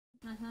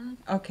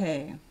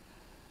Okay.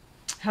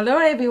 Hello,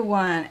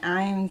 everyone.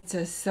 I'm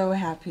just so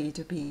happy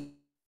to be.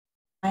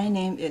 My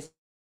name is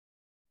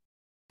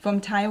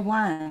from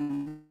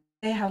Taiwan.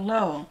 Say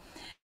hello.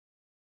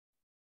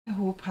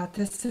 Who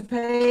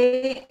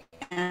participate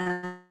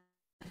and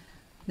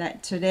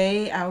that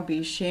today I'll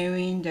be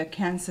sharing the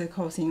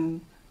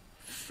cancer-causing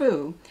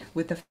food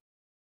with the.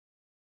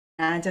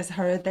 I just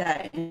heard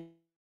that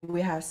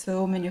we have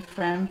so many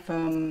friends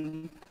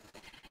from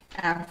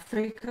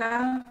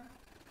Africa.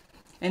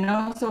 And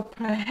also,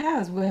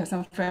 perhaps we have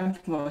some friends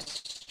from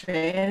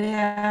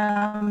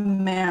Australia,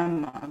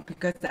 Myanmar,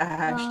 because I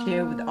have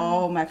shared with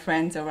all my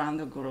friends around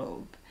the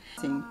globe.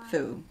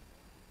 Food.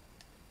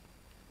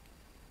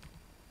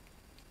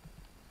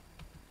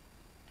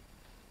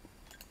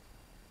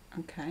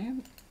 Okay.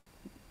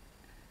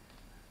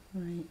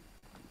 Right.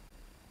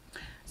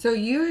 So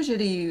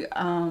usually,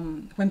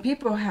 when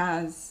people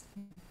has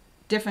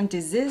different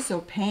disease or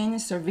pain,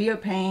 severe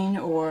pain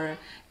or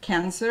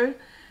cancer,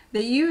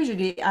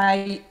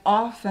 I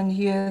often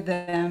hear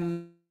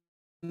them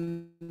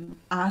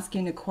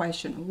asking the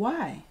question,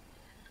 why?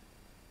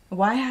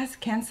 Why has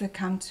cancer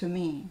come to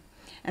me?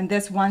 And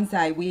this once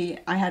I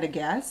had a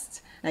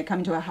guest like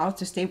come to our house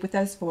to stay with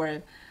us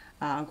for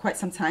quite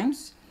some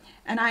times.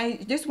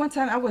 And this one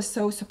time I was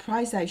so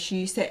surprised that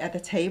she sat at the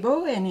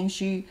table and then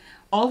she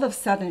all of a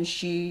sudden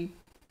she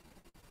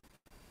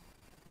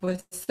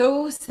was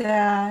so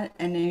sad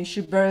and then she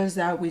burst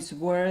out with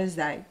words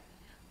like,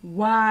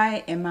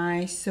 why am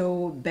I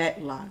so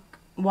bad luck?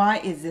 Why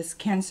is this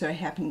cancer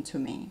happening to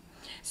me?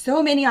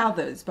 So many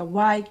others, but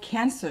why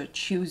cancer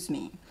choose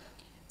me?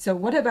 So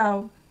what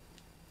about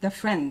the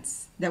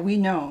friends that we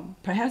know?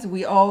 Perhaps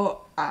we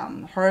all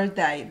heard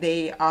that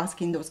they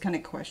asking those kind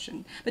of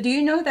questions. But do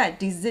you know that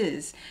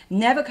disease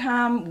never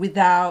come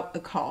without a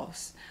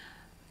cause?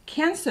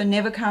 Cancer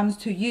never comes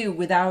to you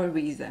without a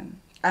reason.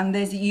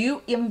 Unless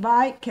you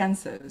invite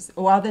cancers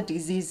or other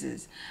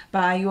diseases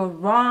by your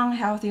wrong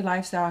healthy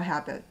lifestyle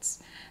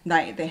habits,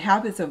 like the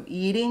habits of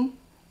eating,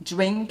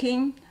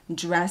 drinking,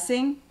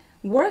 dressing,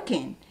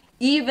 working,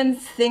 even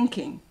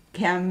thinking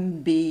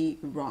can be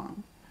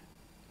wrong.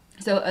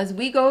 So as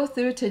we go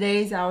through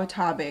today's our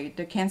topic,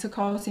 the cancer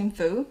causing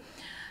food,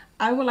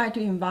 I would like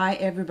to invite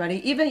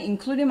everybody, even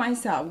including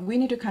myself, we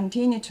need to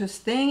continue to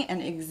think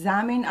and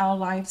examine our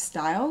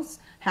lifestyles,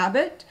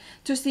 habit,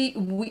 to see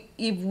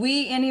if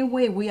we any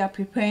way we are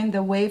preparing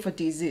the way for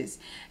disease,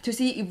 to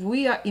see if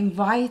we are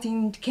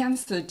inviting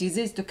cancer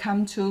disease to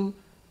come to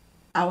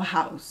our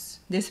house,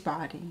 this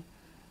body.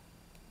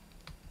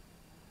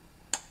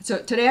 So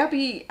today I'll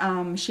be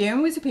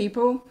sharing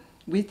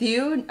with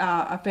you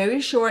a very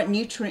short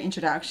nutrient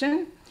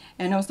introduction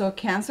and also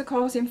cancer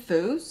causing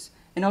foods,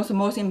 and also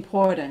most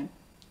important,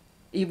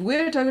 if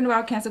we're talking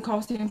about cancer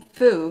causing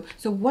food,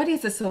 so what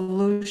is the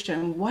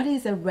solution? What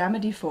is the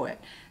remedy for it?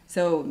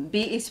 So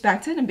be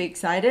expected and be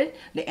excited,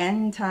 the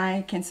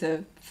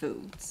anti-cancer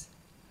foods.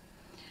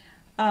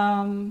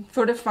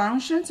 For the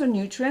functions or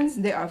nutrients,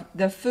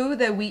 the food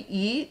that we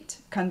eat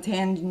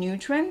contains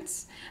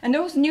nutrients, and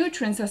those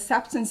nutrients are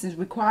substances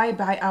required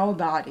by our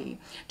body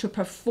to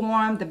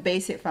perform the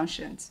basic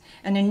functions.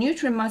 And the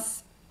nutrient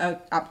must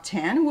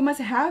obtain, we must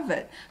have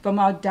it from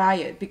our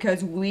diet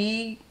because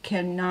we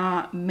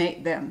cannot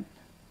make them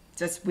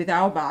just with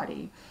our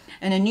body.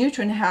 And the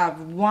nutrient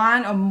have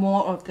one or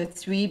more of the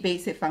three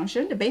basic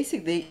functions. The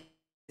basic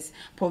is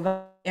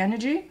provide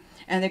energy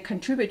and they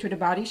contribute to the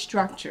body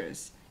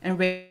structures and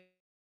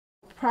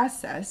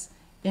process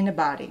in the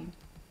body.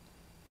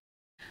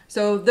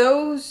 So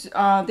those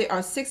there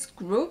are 6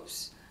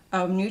 groups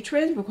of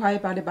nutrients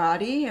required by the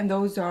body, and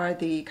those are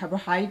the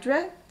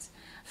carbohydrates,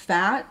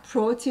 fat,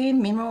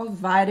 protein, mineral,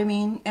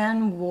 vitamin,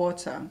 and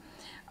water.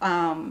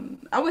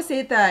 I would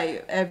say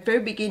that at the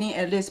very beginning,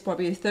 at least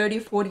probably 30,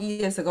 40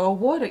 years ago,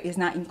 water is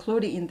not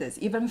included in this,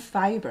 even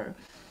fiber.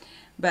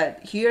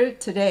 But here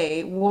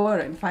today, water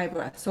and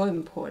fiber are so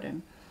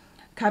important.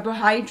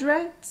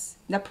 Carbohydrates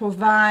that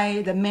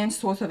provide the main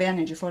source of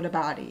energy for the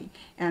body,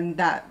 and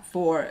that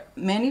for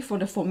mainly for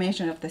the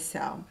formation of the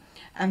cell.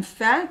 And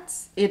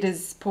fats, it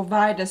is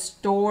provide the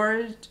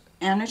stored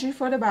energy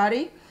for the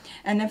body.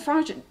 And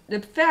the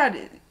fat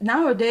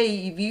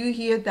nowadays, if you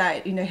hear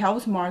that in the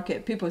health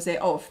market, people say,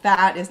 oh,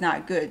 fat is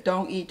not good,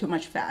 don't eat too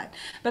much fat.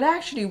 But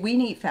actually we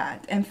need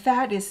fat, and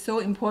fat is so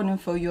important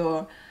for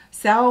your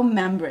cell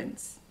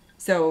membranes.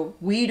 So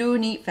we do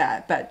need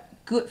fat, but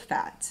good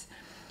fats.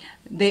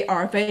 They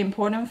are very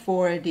important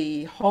for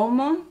the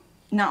hormone,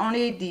 not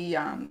only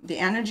the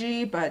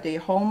energy, but the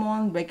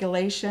hormone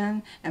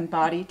regulation and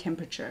body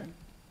temperature.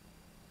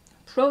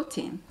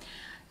 Protein.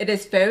 It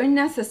is very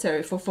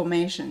necessary for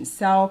formation,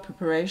 cell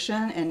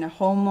preparation, and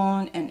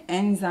hormone and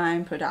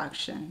enzyme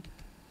production.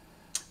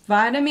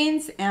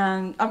 Vitamins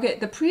and, okay,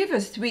 the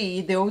previous 3,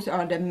 those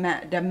are the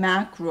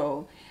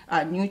macro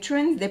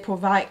nutrients. They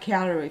provide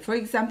calorie. For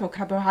example,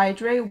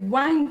 carbohydrate,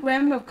 1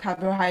 gram of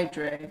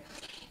carbohydrate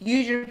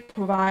usually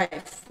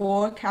provide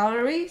 4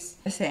 calories,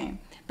 the same.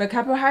 But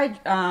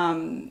carbohydrate,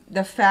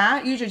 the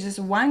fat, usually just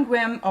 1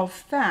 gram of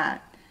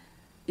fat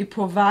it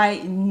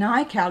provides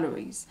 9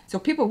 calories. So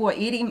people who are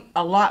eating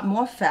a lot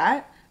more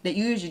fat, they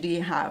usually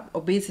have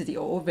obesity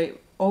or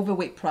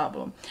overweight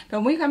problem. But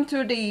when we come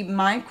to the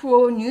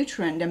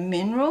micronutrient, the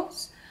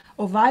minerals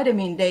or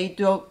vitamin, they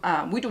don't.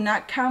 We do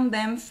not count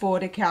them for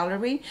the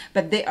calorie,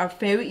 but they are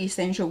very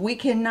essential. We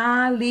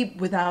cannot live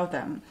without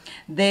them.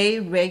 They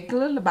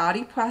regulate the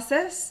body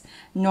process,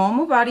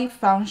 normal body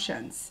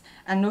functions,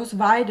 and those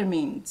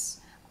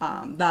vitamins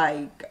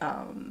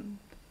vitamin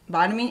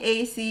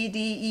A, C, D,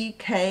 E,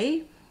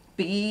 K,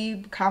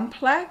 B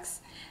complex,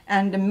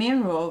 and the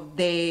mineral,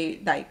 they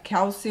like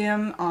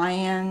calcium,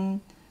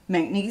 iron,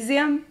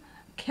 magnesium,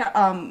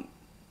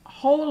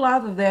 whole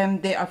lot of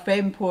them. They are very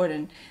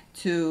important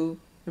to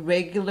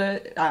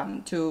regulate our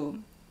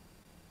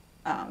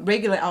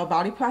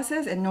body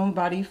process and normal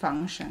body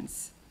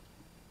functions.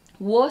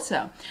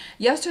 Water.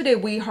 Yesterday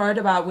we learned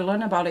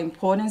about the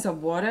importance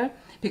of water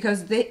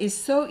because it is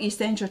so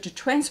essential to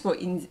transport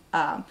in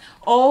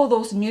all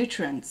those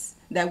nutrients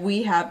that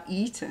we have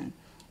eaten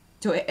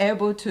to be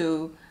able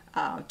to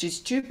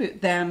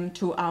distribute them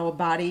to our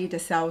body, the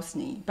cells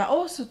need, but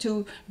also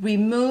to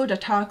remove the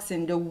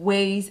toxin, the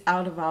waste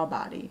out of our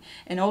body.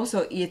 And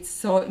also it's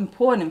so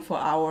important for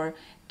our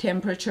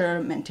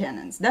temperature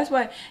maintenance. That's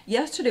why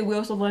yesterday we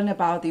also learned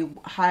about the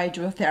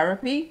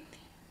hydrotherapy.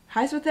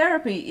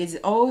 Hydrotherapy is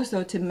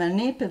also to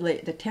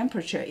manipulate the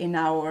temperature in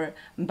our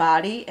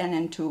body and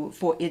then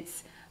for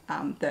its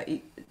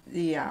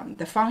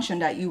the function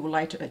that you would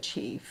like to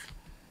achieve.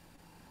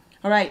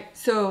 All right,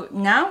 so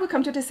now we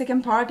come to the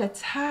second part, the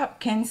top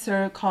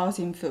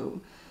cancer-causing food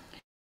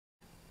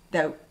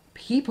that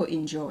people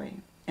enjoy.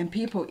 And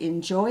people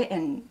enjoy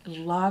and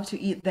love to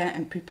eat them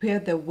and prepare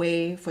the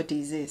way for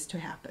disease to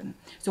happen.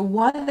 So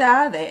what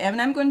are they?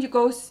 And I'm going to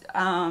go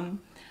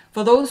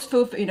for those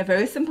foods in a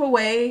very simple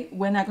way.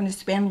 We're not going to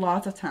spend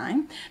lots of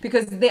time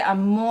because they are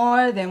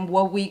more than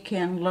what we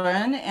can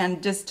learn.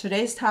 And just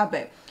today's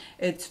topic,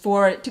 it's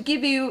to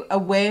give you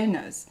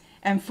awareness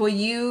and for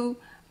you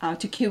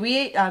to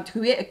create a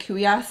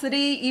curiosity,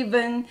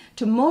 even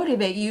to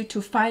motivate you to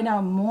find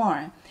out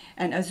more.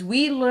 And as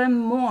we learn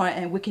more,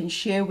 and we can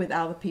share with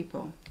other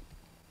people.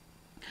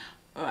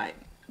 All right,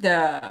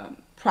 the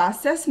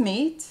processed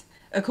meat,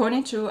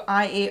 according to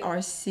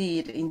IARC,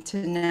 the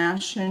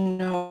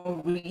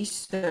International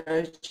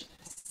Research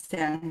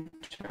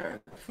Center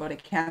for the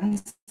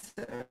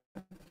Cancer,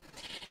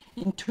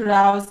 in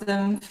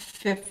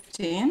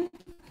 2015,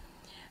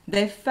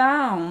 they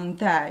found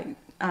that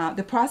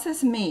the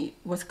processed meat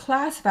was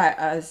classified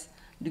as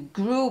the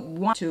group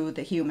 1 to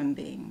the human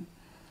being.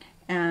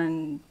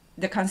 And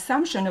the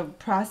consumption of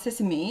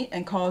processed meat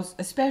and cause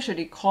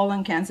especially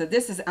colon cancer.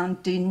 This is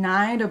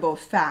undeniable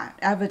fact,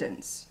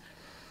 evidence.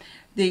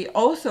 The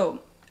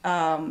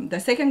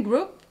second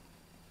group,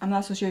 I'm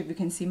not so sure if you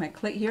can see my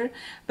click here,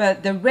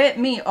 but the red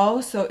meat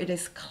also, it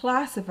is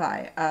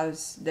classified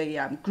as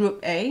the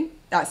group A,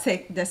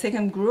 the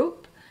second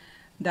group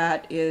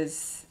that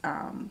is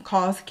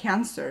cause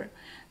cancer.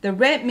 The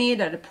red meat,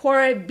 the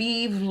pork,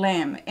 beef,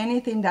 lamb,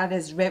 anything that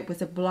is red with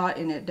the blood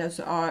in it, those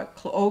are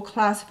all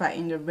classified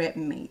in the red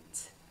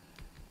meat.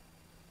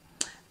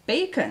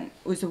 Bacon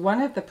is one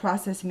of the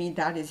processed meat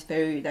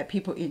that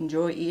people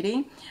enjoy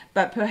eating,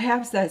 but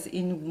perhaps that's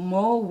in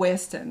more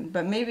Western,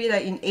 but maybe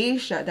that in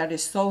Asia that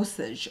is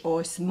sausage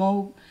or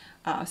smoked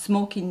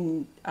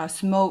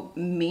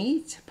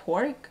meat,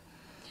 pork.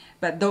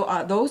 But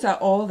those are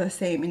all the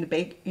same in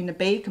the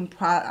bacon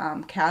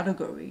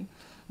category.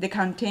 They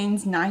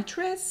contains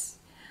nitrates,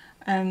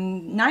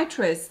 and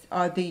nitrates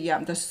are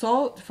the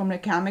salt from the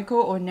chemical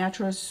or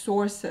natural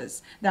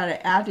sources that are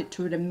added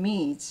to the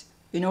meat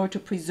in order to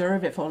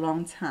preserve it for a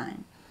long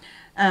time.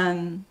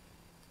 And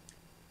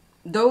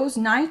those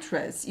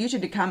nitrates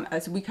usually come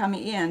as we come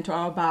into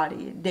our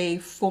body. They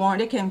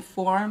can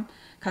form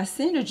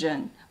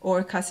carcinogen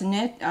or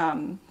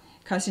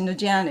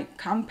carcinogenic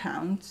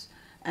compounds,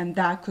 and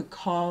that could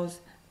cause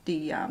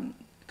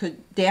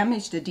could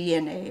damage the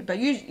DNA. But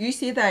you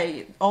see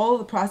that all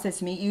the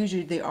processed meat,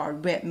 usually they are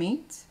red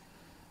meat,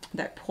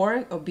 that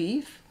pork or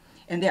beef,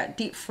 and they are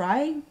deep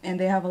fried, and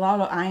they have a lot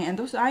of iron. And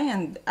those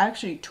iron,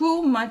 actually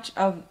too much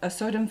of a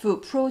certain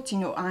food,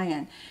 protein or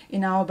iron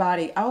in our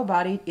body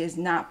is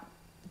not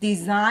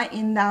designed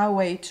in that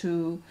way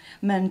to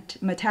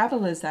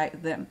metabolize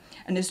them.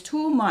 And it's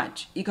too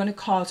much, it's going to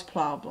cause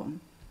problem.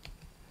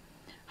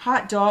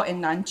 Hot dog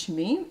and lunch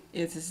meat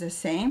is the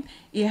same.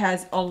 It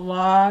has a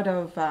lot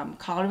of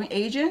coloring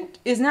agent.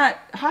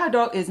 Hot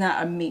dog is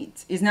not a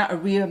meat. It's not a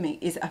real meat.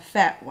 It's a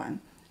fat one.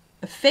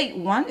 A fake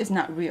one is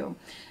not real.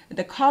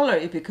 The color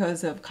is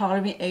because of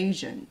coloring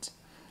agent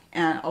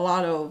and a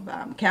lot of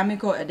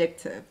chemical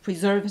addictive,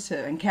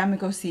 preservative, and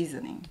chemical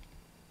seasoning.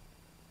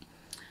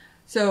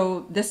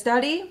 So the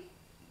study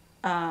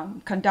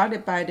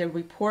conducted by the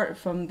report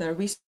from the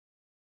research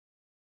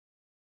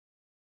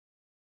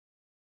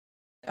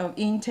of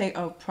intake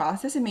of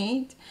processed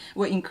meat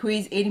will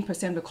increase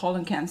 80% of the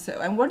colon cancer.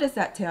 And what does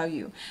that tell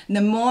you? The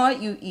more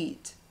you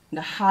eat,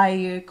 the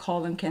higher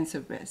colon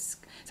cancer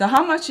risk. So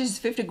how much is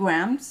 50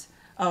 grams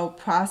of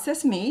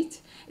processed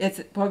meat. It's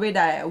probably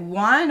like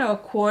 1 or a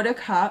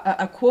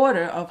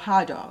quarter of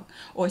hot dog,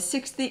 or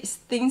 60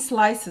 thin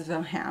slices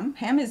of ham.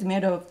 Ham is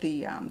made of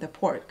the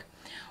pork,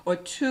 or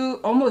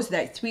almost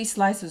like 3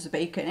 slices of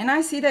bacon. And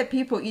I see that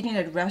people eating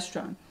at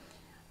restaurant.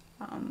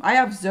 I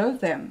observe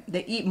them.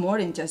 They eat more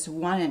than just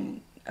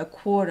 1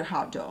 1/4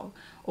 hot dog,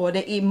 or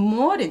they eat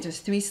more than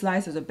just 3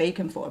 slices of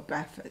bacon for a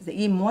breakfast. They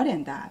eat more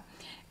than that.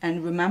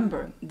 And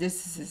remember,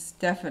 this is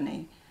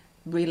definitely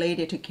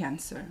related to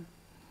cancer.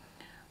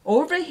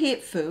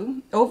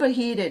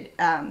 Overheated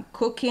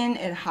cooking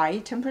at high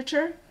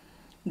temperature,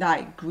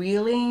 like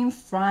grilling,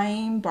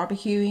 frying,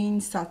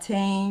 barbecuing,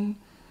 sauteing,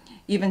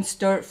 even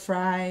stir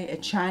fry, a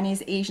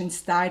Chinese Asian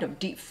style of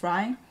deep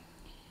fry.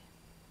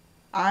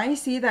 I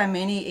see that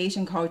many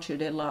Asian culture,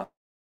 they love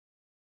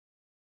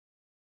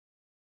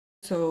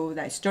so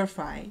like stir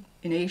fry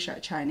in Asia,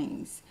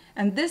 Chinese.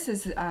 And this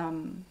is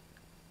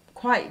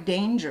quite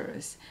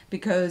dangerous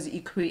because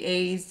it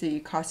creates the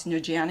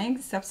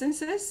carcinogenic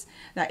substances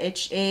like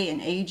HA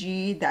and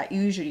AG that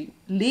usually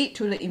lead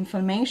to the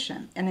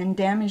inflammation and then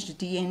damage the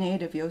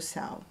DNA of your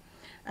cell.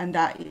 And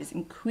that is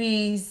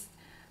increase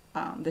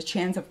the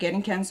chance of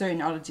getting cancer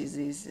and other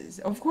diseases.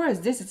 Of course,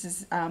 this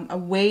is a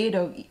way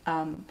of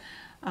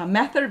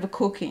method of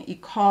cooking.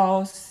 It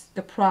causes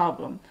the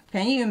problem.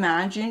 Can you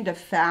imagine the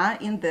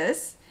fat in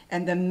this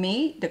and the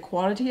meat, the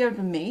quality of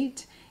the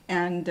meat,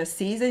 and the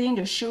seasoning,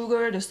 the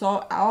sugar, the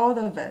salt, all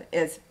of it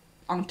is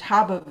on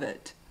top of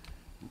it.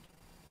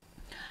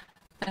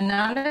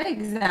 Another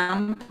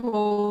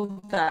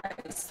example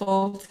that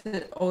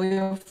salted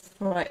oil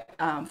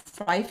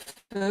fried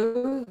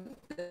food,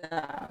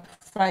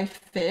 fried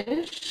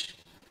fish.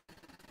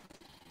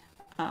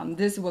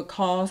 This will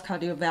cause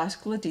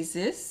cardiovascular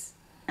disease,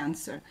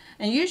 cancer.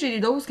 And usually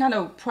those kind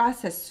of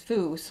processed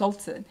food,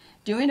 salted,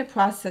 during the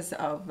process,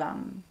 a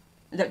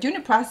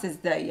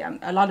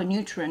lot of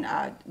nutrients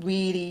are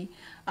really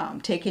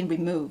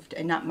removed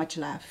and not much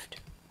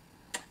left.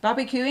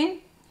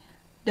 Barbecuing,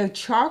 the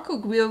charcoal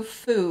grilled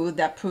food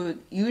that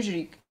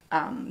usually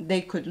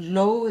they could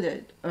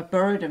load a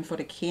burden for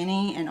the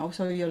kidney and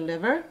also your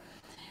liver.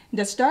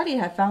 The study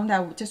have found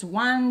out just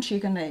one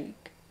chicken leg,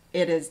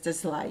 it is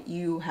just like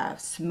you have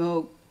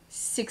smoked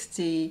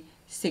 60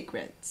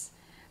 cigarettes.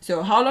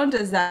 So how long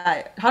does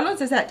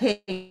that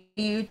take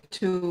you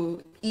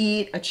to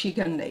eat a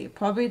chicken leg?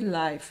 Probably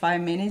like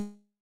 5 minutes.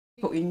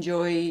 People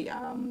enjoy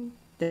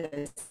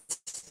the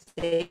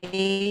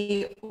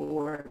steak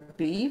or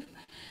beef,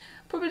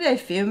 probably a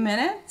few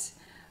minutes.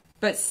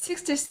 But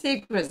 60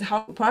 cigarettes,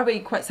 probably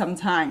quite some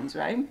times,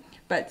 right?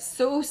 But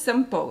so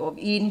simple of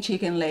eating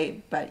chicken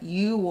leg, but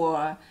you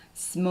will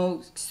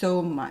smoke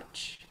so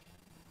much.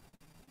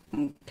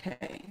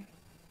 Okay.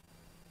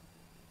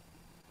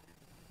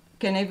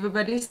 Can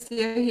everybody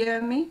still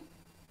hear me?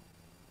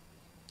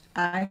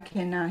 I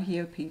cannot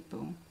hear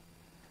people.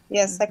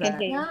 Yes, I can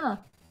hear you.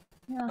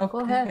 Yeah, Okay. go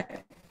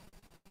ahead.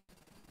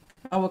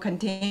 I will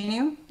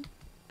continue.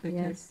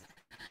 Yes.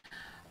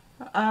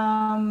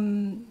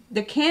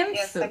 The canned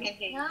Yes, food. I can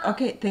hear you.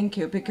 Okay, thank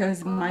you,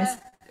 because my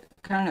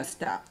kind of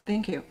stopped.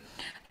 Thank you.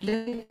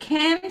 The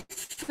canned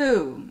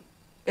food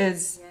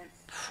is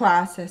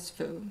processed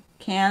food.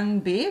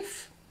 Canned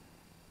beef.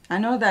 I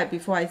know that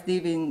before I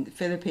live in the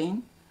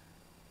Philippines,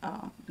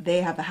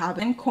 they have a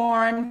habit in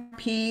corn,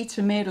 pea,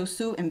 tomato,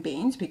 soup, and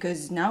beans,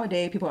 because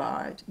nowadays people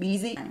are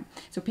busy.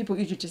 So people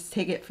usually just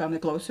take it from the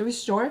grocery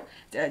store,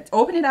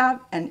 open it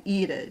up and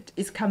eat it.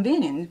 It's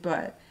convenient,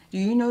 but do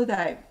you know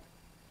that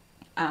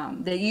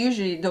they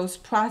usually those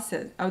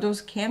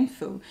canned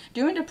food,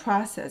 during the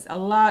process,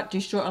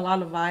 destroy a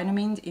lot of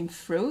vitamins in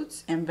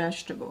fruits and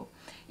vegetables.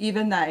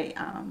 Even like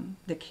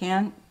the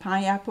canned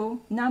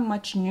pineapple, not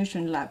much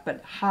nutrient left,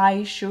 but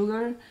high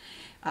sugar,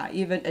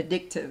 even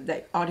addictive,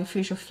 like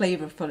artificial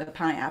flavor for the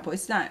pineapple.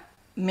 It's not,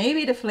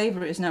 maybe the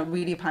flavor is not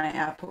really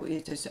pineapple,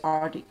 it's just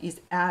is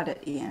added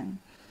in.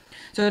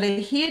 So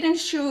the hidden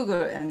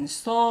sugar and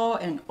salt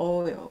and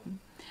oil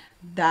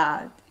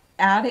that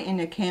added in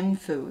the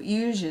canned food,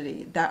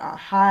 usually that are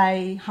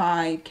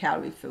high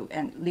calorie food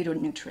and little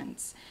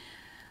nutrients.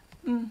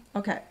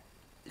 Okay,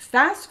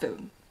 fast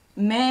food,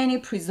 many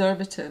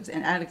preservatives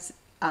and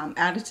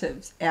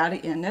additives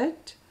added in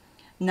it.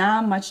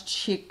 Not much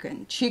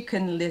chicken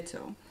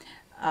little.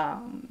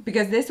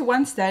 Because this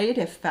one study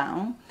they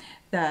found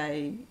that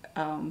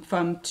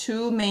from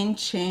 2 main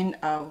chain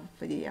of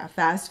the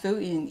fast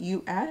food in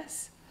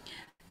US,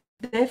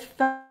 they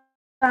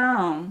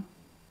found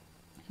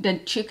the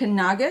chicken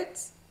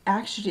nuggets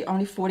actually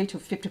only 40 to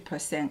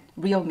 50%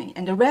 real meat,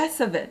 and the rest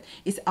of it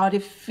is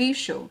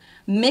artificial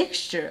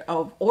mixture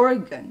of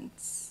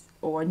organs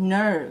or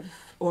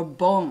nerve or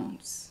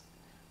bones.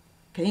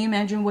 Can you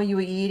imagine what you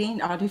were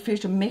eating?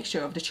 Artificial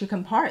mixture of the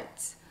chicken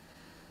parts.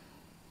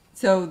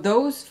 So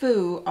those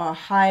food are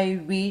high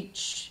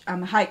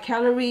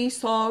calorie,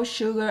 salt,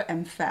 sugar,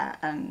 and fat,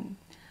 and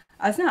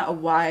it's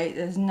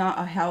not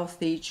a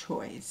healthy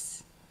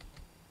choice.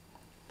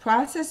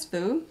 Processed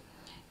food,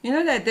 you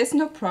know that there's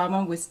no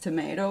problem with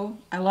tomato.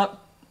 I love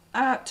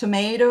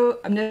Tomato,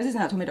 this is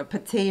not tomato,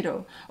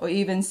 potato, or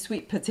even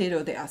sweet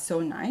potato, they are so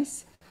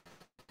nice.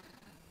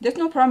 There's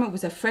no problem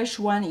with a fresh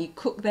one. You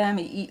cook them,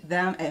 you eat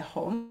them at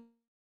home.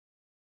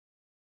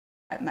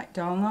 At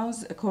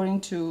McDonald's,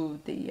 according to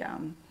the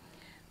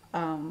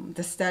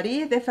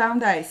study, they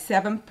found that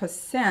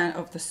 7%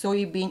 of the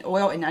soybean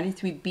oil and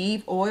 93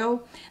 beef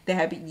oil they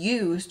have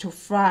used to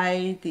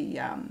fry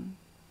the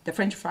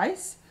French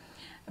fries.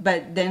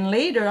 But then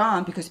later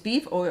on, because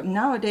beef oil,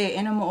 nowadays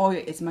animal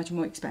oil is much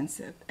more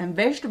expensive, and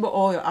vegetable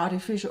oil,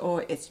 artificial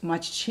oil, is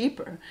much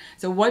cheaper.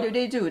 So what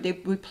do? They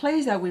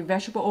replace that with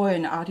vegetable oil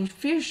and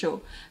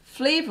artificial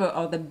flavor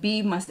of the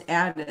beef must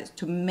added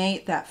to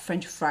make that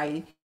French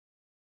fry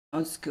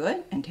smells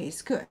good and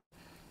tastes good.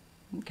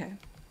 Okay.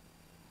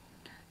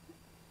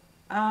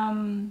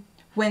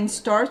 When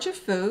starchy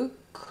food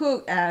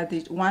cooked at the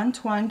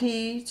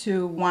 120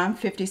 to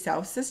 150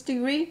 Celsius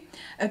degree,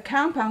 a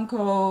compound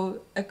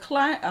called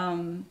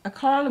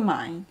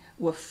acrylamide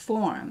will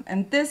form,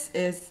 and this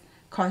is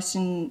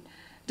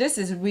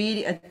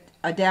really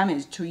a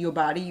damage to your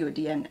body, your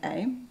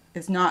DNA.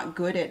 It's not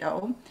good at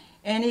all.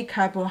 Any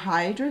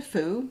carbohydrate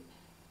food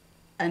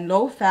and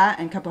low fat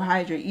and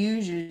carbohydrate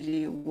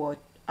usually would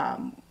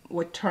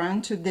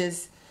turn to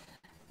this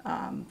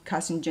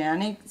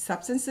carcinogenic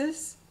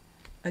substances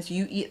as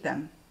you eat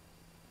them.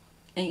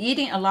 And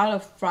eating a lot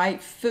of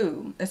fried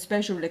food,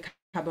 especially the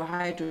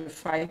carbohydrate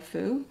fried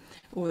food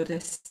or the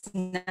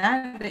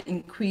snack, that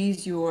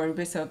increase your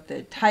risk of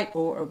the type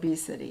 4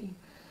 obesity.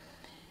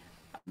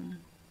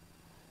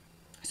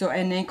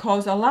 And it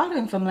causes a lot of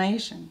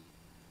inflammation.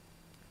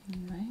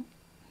 Right?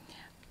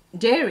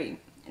 Dairy,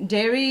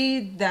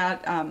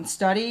 that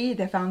study,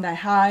 they found that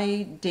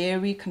high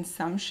dairy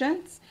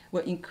consumptions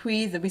will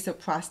increase the risk of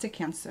prostate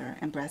cancer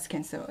and breast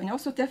cancer, and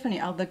also definitely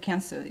other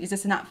cancer. It's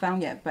just not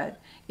found yet, but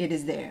it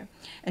is there.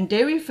 And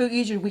dairy food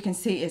usually we can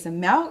see is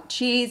milk,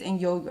 cheese,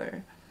 and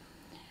yogurt.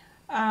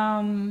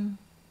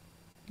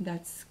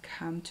 Let's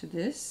come to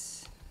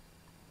this.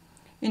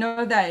 You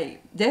know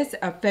that there's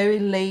a very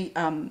late,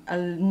 a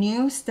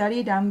new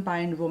study done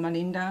by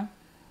Romalinda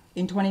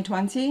in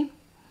 2020.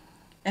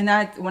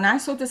 And when I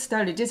saw the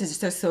study, this is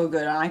just so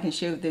good. I can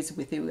share this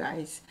with you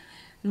guys.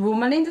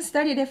 In the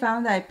study, they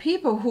found that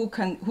people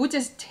who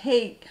just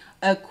take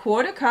a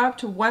quarter cup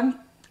to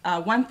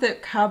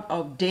one-third cup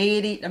of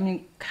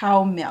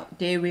cow milk,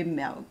 dairy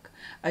milk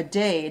a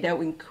day, that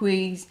will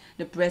increase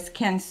the breast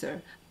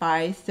cancer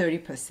by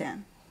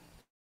 30%.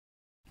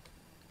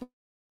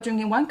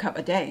 Drinking 1 cup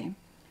a day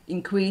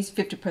increase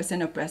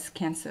 50% of breast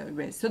cancer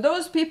risk. So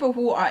those people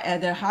who are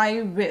at the high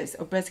risk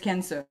of breast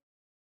cancer,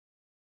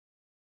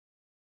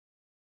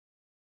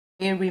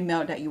 dairy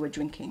milk that you were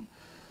drinking.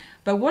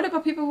 But what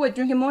about people who are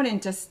drinking more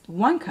than just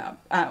 1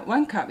 cup?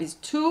 1 cup is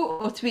 2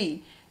 or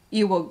 3.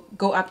 You will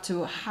go up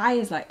to high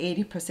as like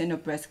 80%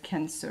 of breast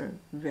cancer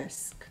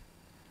risk.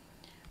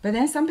 But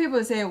then some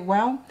people say,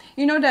 well,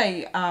 you know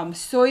that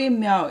soy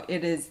milk,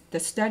 the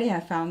study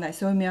have found that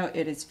soy milk,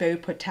 it is very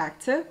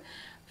protective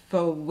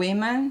for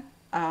women,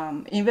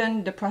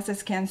 even the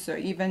prostate cancer,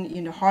 even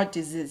in the heart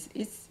disease.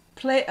 It's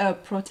play a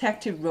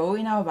protective role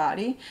in our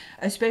body,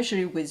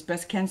 especially with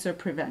breast cancer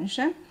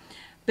prevention.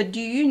 But do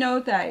you know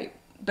that?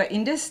 But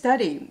in this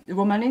study, the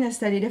Romalina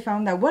study, they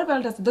found that, what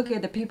about, let's look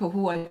at the people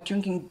who are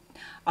drinking,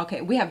 okay,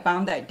 we have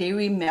found that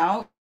dairy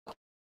milk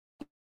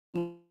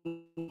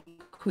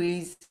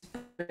increase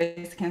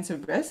breast cancer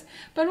risk.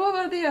 But what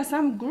about there are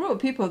some group of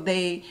people,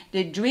 they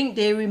drink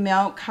dairy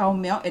milk, cow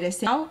milk, and they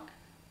say,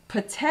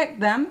 protect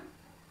them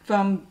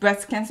from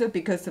breast cancer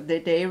because of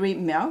the dairy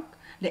milk?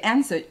 The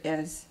answer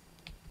is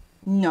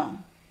no.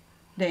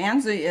 The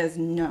answer is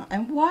no.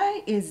 And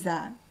why is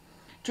that?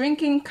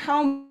 Drinking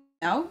cow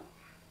milk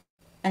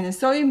and the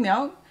soy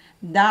milk,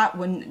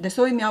 the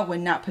soy milk will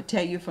not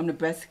protect you from the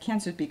breast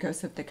cancer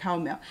because of the cow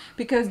milk.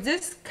 Because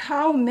this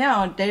cow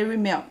milk, dairy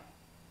milk,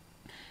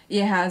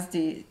 it has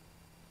the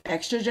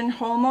estrogen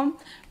hormone,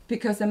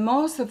 because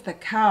most of the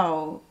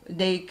cow,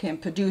 they can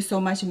produce so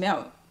much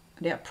milk.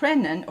 They are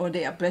pregnant or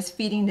they are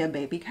breastfeeding their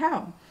baby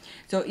cow.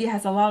 So it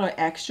has a lot of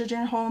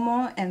estrogen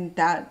hormone, and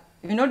that,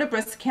 you know, the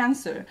breast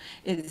cancer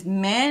is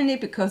mainly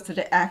because of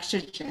the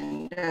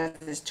estrogen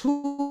that is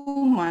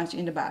too much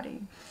in the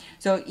body.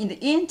 So in the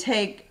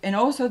intake, and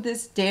also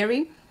this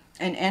dairy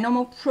and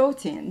animal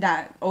protein,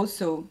 that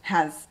also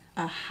has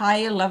a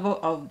higher level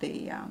of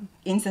the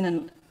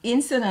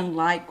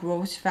insulin-like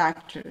growth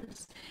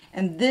factors.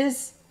 And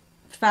this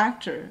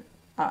factor,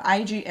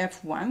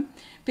 IGF-1,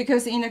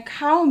 because in the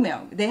cow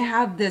milk, they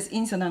have this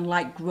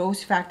insulin-like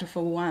growth factor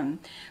for one.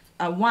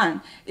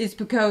 One is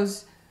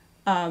because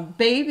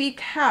baby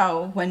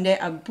cow, when they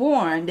are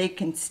born, they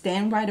can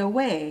stand right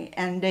away,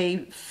 and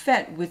they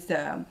fed with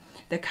the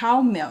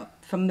cow milk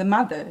from the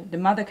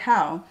mother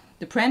cow,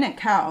 the pregnant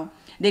cow.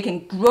 They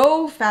can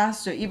grow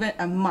faster, even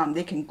a month,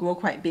 they can grow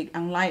quite big,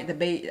 unlike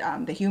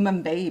the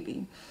human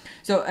baby.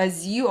 So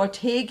as you are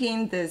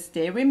taking this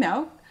dairy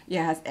milk, it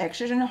has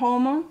estrogen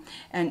hormone,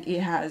 and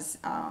it has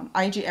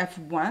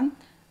IGF-1,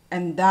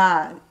 and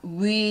that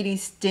really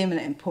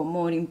stimulates and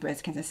promoting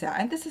breast cancer cell.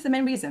 And this is the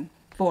main reason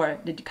for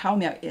the cow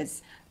milk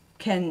is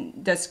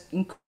does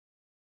increase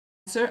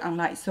cancer,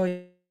 unlike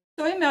soy.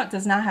 Soy milk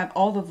does not have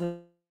all of the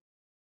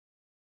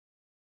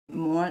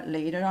more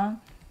later on.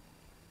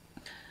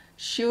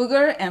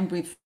 Sugar and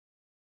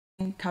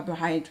refined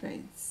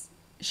carbohydrates.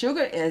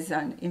 Sugar is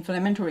an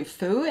inflammatory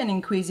food and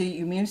decreases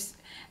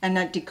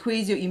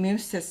your immune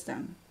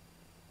system.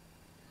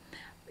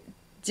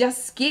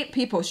 Just give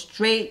people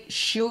straight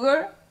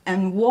sugar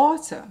and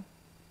water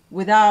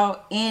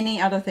without any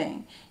other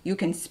thing. You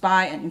can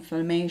spike an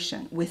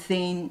inflammation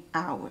within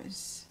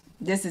hours.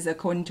 This is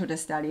according to the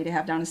study. They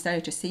have done a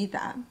study to see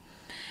that.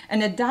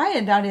 And a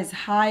diet that is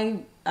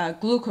high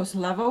glucose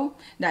level,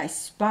 that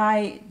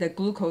spike the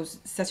glucose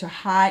such a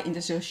high in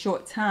just a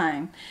short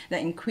time,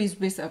 that increase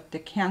risk of the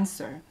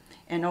cancer.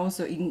 And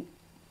also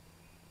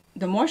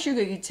the more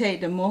sugar you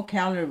take, the more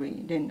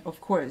calorie, then of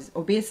course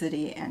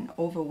obesity and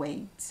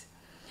overweight.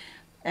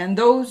 And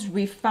those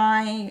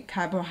refined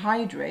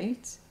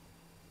carbohydrates,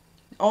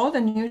 all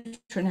the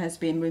nutrient has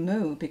been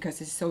removed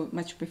because it's so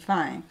much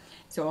refined.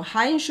 So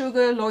high in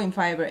sugar, low in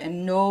fiber,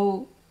 and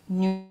no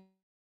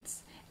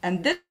nutrients.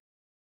 And this,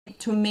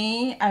 to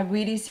me, I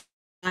really see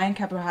refined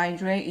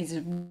carbohydrate is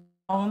a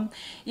problem.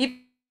 If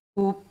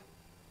people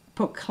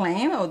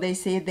proclaim or they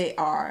say they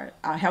are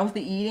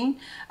healthy eating,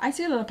 I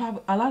see a lot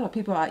of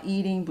people are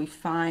eating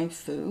refined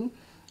food,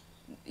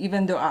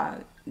 even though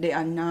they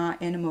are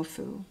not animal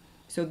food.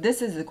 So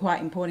this is a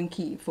quite important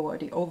key for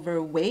the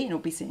overweight and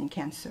obesity and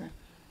cancer.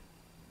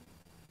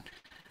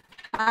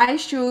 High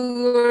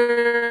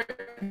sugar,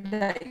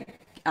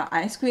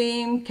 ice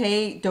cream,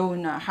 cake,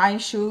 donut, high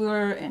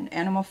sugar and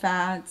animal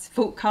fats,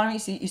 food coloring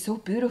is so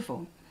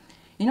beautiful.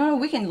 You know,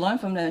 we can learn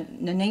from the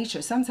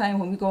nature. Sometimes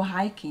when we go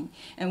hiking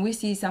and we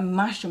see some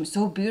mushroom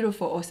so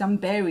beautiful or some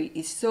berry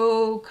is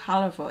so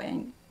colorful,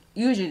 and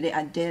usually they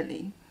are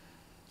deadly,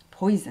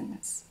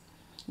 poisonous.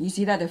 You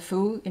see that the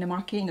food in the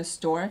market, in the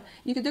store,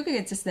 you can look at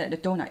it just the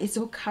donut. It's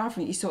so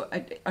colorful, it's so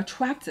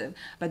attractive,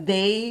 but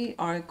they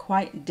are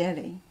quite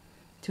deadly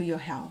to your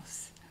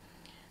health.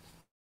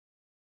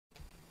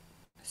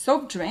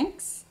 Soft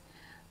drinks.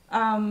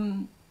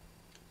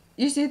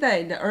 You see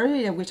that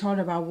earlier we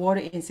talked about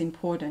water is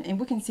important, and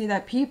we can see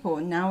that people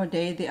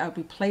nowadays, they are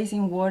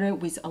replacing water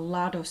with a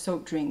lot of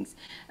soft drinks,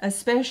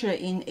 especially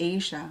in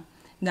Asia.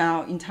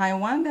 Now in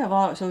Taiwan, they have a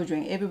lot of soft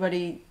drink.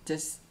 Everybody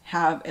just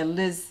have at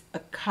least a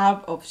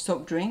cup of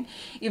soft drink.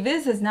 If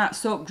this is not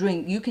soft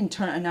drink, you can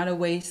turn another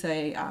way,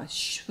 say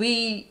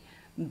sweet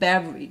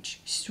beverage,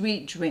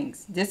 sweet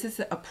drinks. This is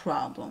a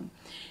problem.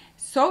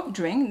 Soft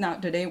drink, now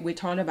today we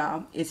talked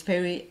about, is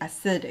very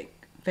acidic,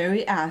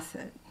 very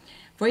acid.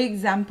 For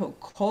example,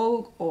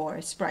 Coke or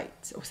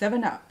Sprite or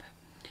 7-Up,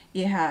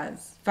 it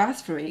has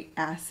phosphoric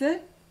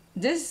acid.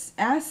 This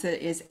acid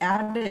is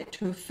added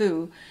to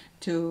food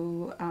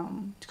to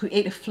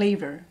create a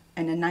flavor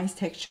and a nice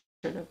texture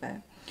of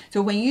it.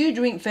 So when you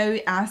drink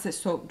very acid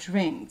soft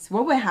drinks,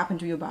 what will happen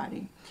to your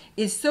body?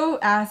 It's so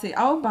acid.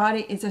 Our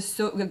body is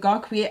God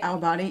created our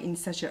body in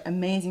such an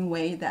amazing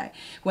way that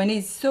when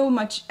it's so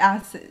much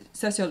acid,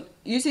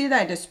 you see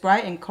that the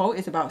Sprite and Coke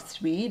is about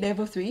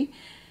level 3.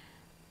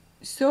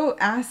 So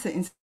acid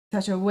in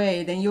such a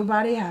way, then your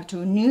body have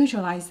to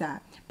neutralize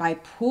that by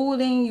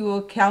pulling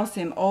your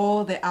calcium,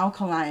 all the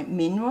alkaline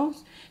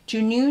minerals,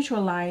 to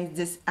neutralize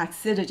this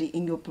acidity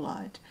in your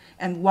blood.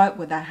 And what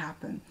would that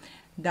happen?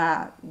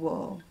 That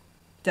will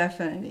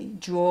definitely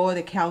draw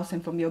the calcium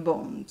from your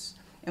bones.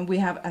 And we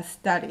have a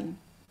study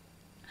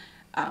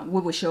we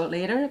will show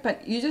later,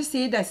 but you just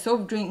see that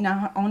soft drink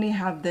not only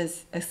have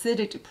this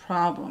acidity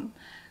problem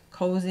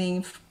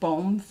causing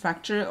bone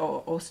fracture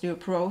or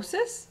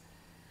osteoporosis.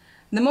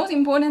 The most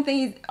important thing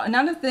is,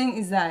 another thing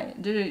is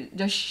that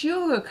the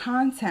sugar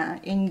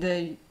content in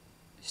the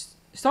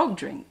soft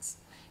drinks.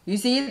 You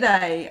see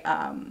that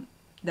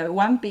the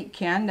one big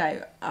can,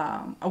 that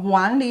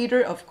 1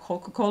 liter of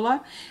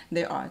Coca-Cola,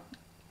 there are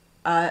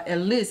at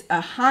least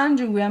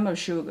 100 grams of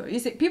sugar. You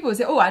see, people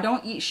say, oh, I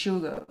don't eat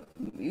sugar.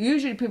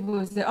 Usually people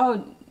will say,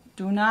 oh,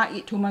 do not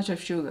eat too much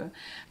of sugar.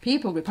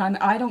 People reply,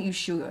 I don't eat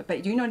sugar.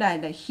 But you know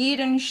that the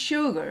hidden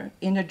sugar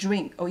in the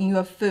drink or in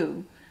your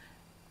food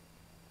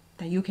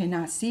that you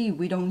cannot see,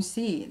 we don't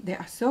see. There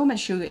are so much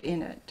sugar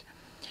in it.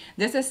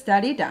 There's a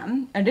study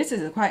done, and this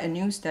is quite a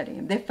new study.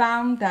 They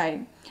found that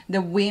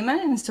the women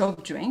in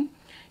soft drink,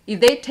 if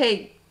they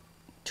take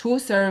 2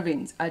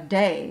 servings a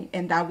day,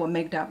 and that will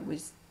make that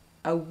with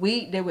a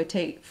week, they would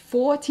take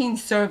 14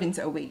 servings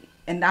a week.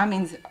 And that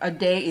means a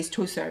day is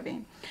 2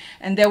 servings.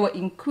 And they will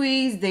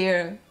increase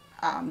their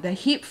the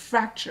hip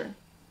fracture.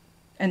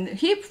 And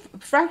hip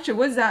fracture,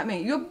 what does that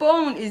mean? Your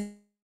bone is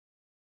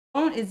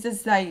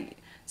just like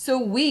so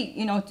weak,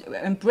 you know,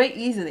 and break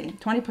easily.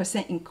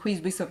 20% increase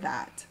risk of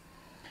that.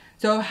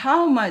 So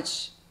how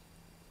much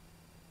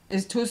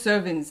is 2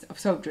 servings of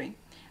soft drink?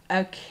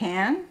 A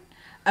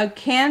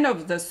can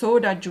of the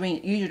soda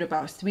drink, usually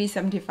about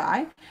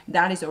 $3.75.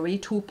 That is already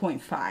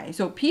 2.5.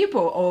 So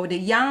people, or the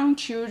young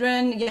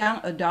children,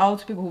 young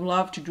adults, people who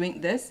love to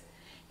drink this,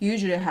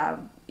 usually have,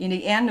 in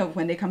the end of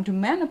when they come to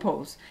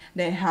menopause,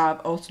 they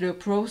have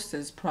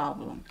osteoporosis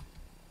problem.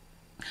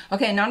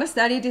 Okay, another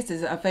study, this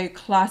is a very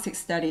classic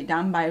study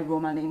done by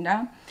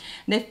Romalinda.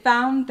 They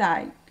found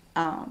that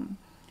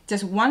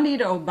just 1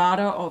 liter of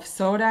bottle of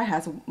soda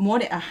has more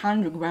than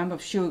 100 grams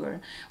of sugar.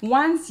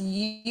 Once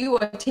you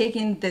are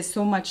taking this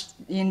so much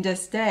in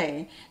this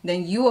day,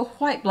 then your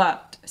white blood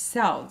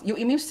cells, your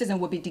immune system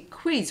will be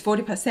decreased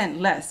 40%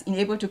 less, and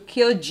able to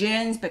kill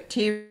germs,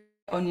 bacteria,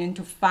 and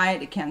to fight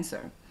the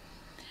cancer.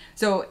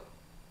 So,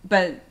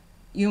 but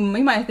you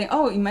might think,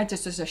 oh, it might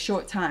just a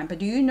short time. But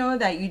do you know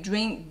that you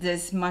drink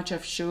this much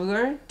of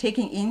sugar,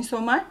 taking in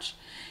so much,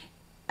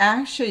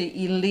 actually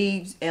it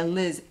lives at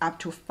least up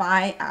to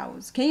 5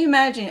 hours. Can you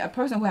imagine a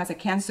person who has a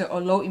cancer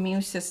or low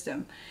immune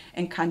system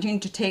and continue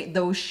to take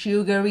those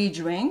sugary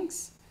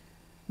drinks?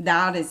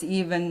 That is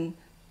even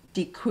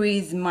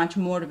decrease much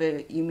more of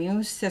the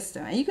immune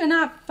system. And you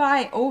cannot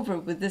fight over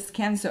with this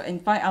cancer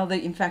and fight other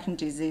infection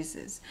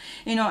diseases.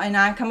 You know, and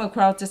I come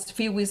across just a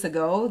few weeks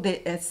ago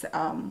that it's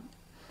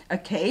a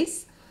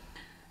case.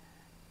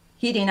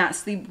 He did not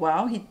sleep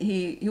well.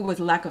 He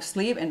was lack of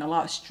sleep and a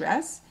lot of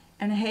stress.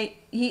 And he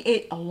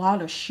ate a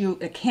lot of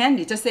sugar,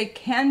 candy, just say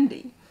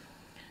candy.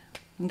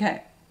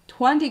 Okay,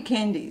 20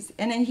 candies.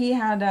 And then he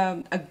had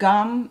a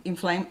gum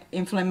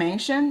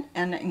inflammation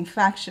and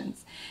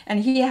infections.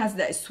 And he has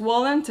that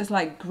swollen, just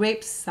like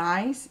grape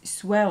size,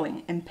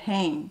 swelling and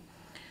pain.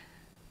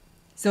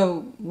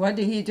 So what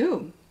did he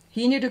do?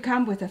 He needed to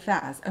come with a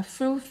fast, a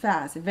fruit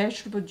fast,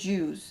 vegetable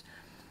juice.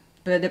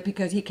 But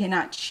because he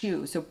cannot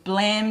chew, so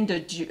blend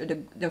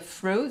the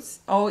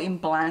fruits all in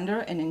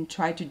blender and then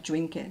try to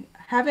drink it.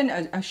 Having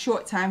a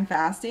short time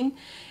fasting,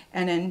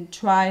 and then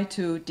try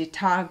to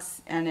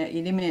detox and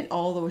eliminate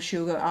all those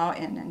sugar out,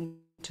 and then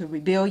to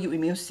rebuild your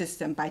immune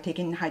system by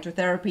taking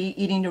hydrotherapy,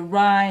 eating the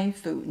right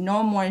food,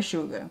 no more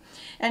sugar.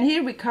 And he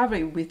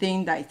recovered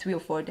within like 3 or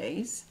 4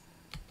 days.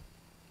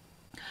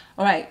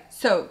 All right,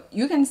 so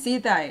you can see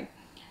that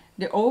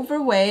the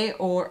overweight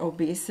or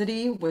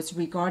obesity was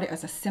regarded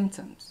as a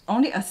symptoms,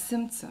 only a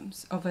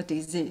symptoms of a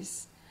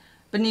disease.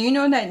 But you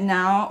know that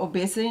now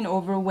obesity and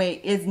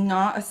overweight is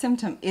not a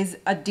symptom, is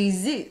a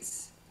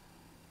disease.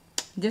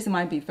 This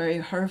might be very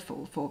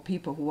hurtful for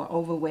people who are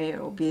overweight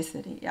or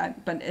obesity, yeah,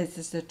 but it's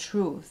just the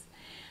truth.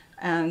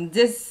 And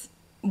this,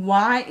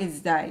 why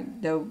is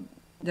that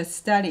the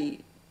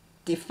study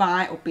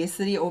define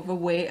obesity,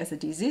 overweight as a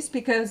disease?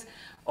 Because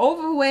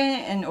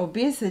overweight and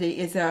obesity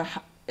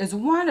is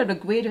one of the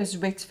greatest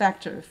risk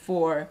factors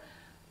for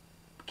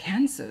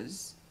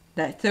cancers.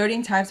 That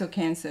 13 types of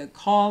cancer: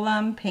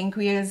 colon,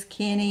 pancreas,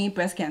 kidney,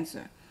 breast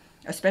cancer,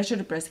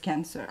 especially breast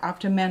cancer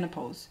after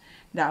menopause,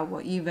 that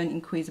will even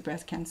increase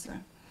breast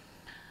cancer.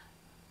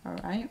 All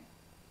right.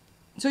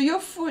 So your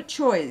food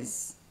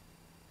choice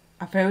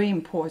are very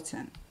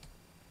important.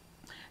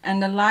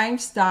 And the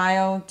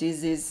lifestyle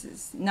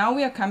diseases. Now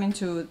we are coming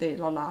to the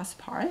last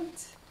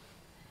part.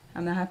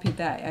 I'm happy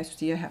that I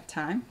still have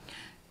time.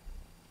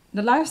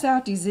 The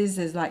lifestyle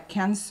diseases like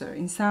cancer,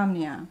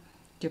 insomnia,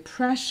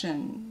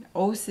 depression,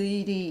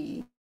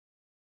 OCD,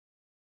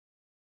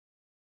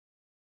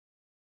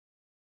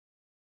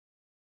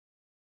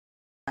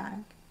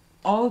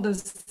 all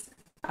those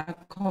are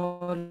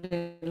called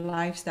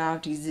lifestyle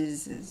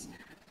diseases.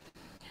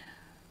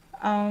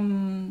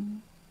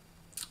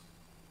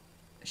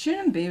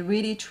 Shouldn't be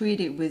really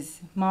treated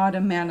with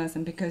modern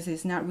medicine because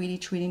it's not really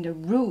treating the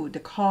root,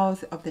 the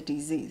cause of the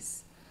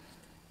disease.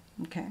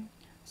 Okay,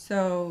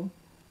 so,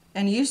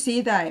 and you see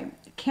that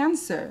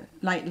cancer,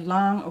 like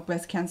lung or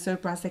breast cancer,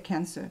 prostate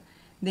cancer,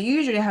 they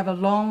usually have a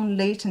long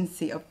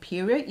latency of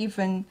period,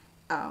 even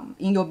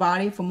in your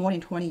body for more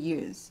than 20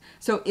 years.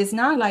 So it's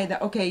not like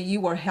that, okay,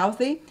 you were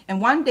healthy and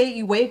one day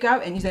you wake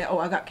up and you say, oh,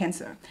 I got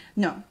cancer.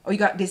 No, or you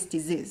got this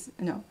disease.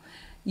 No,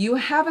 you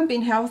haven't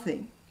been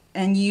healthy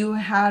and you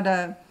had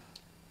a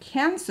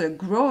cancer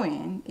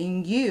growing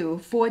in you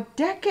for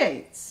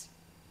decades.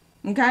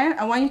 Okay,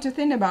 I want you to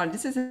think about it.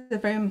 This is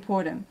very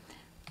important.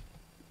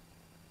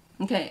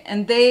 Okay,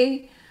 and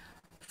today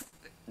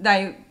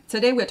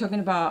we're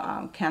talking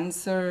about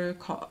cancer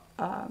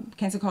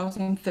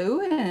causing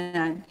food,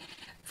 and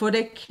for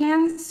the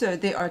cancer,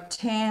 there are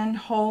 10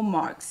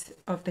 hallmarks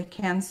of the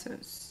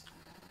cancers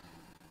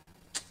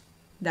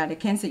that the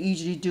cancer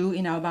usually do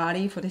in our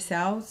body for the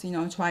cells,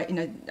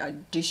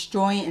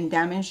 destroying and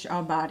damage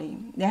our body.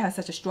 They have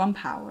such a strong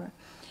power.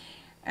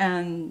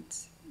 And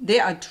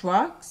there are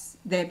drugs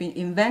that have been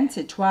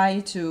invented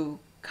try to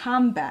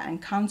combat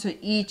and counter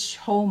each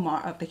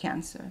hallmark of the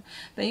cancer.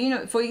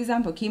 But for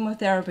example,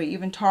 chemotherapy,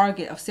 even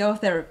target of cell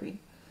therapy,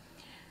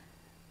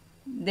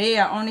 they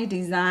are only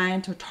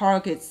designed to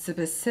target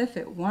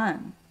specific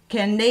one.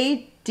 Can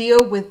they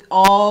deal with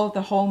all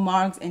the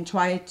hallmarks and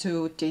try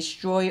to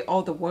destroy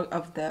all the work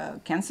of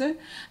the cancer?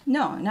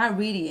 No, not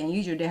really, and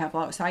usually they have a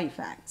lot of side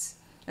effects.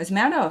 As a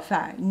matter of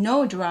fact,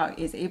 no drug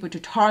is able to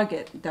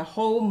target the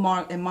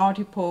hallmark and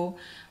multiple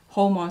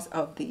hallmarks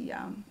of the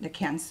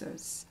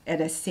cancers at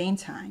the same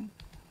time.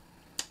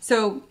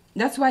 So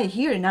that's why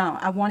here now,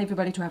 I want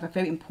everybody to have a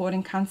very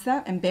important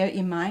concept and bear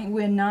in mind,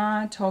 we're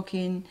not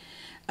talking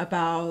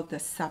about the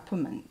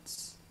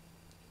supplements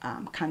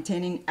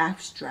containing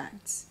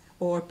extracts.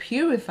 or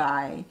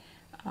purify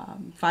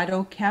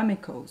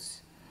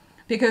phytochemicals,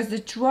 because the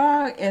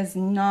drug is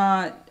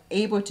not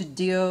able to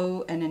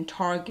deal and then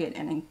target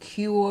and then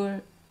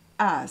cure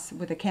us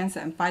with the cancer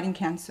and fighting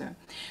cancer.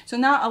 So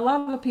now a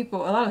lot of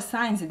people, a lot of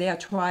science, they are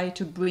trying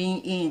to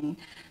bring in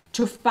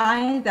to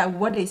find that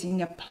what is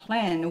in a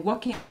plant,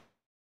 what can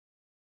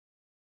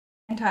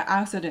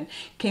antioxidant,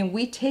 can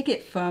we take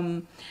it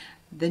from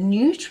the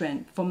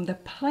nutrient, from the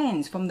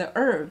plants, from the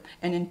herb,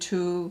 and then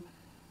to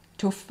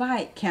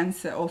fight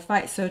cancer or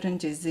fight certain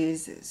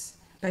diseases.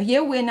 But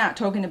here we're not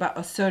talking about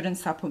a certain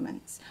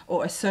supplements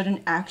or a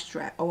certain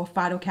extract or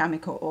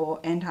phytochemical or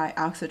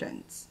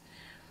antioxidants.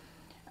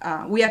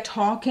 We are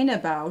talking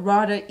about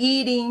rather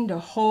eating the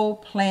whole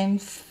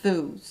plant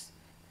foods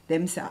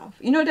themselves.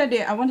 You know that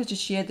I wanted to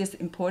share this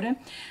important.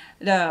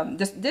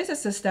 This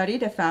is a study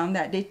that found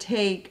that they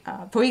take,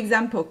 for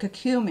example,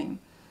 curcumin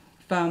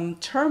from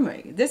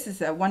turmeric. This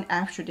is one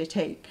extract they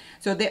take.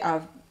 So there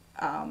are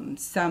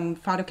some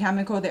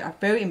phytochemical that are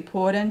very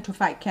important to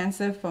fight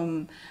cancer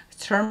from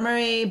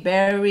turmeric,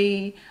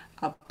 berry,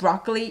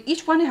 broccoli.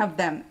 Each one have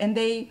them, and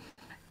they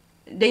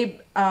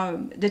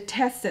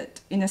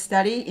tested in a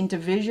study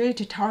individually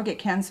to target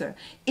cancer.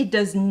 It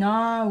does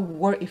not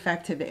work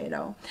effectively at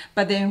all.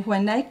 But then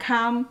when they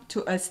come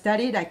to a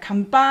study that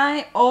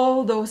combine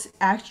all those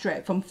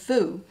extracts from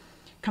food,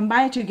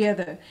 combined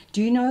together,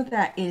 do you know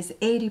that it is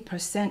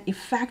 80%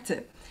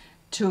 effective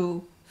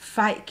to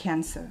fight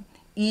cancer,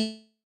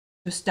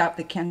 to stop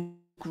the cancer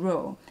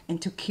grow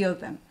and to kill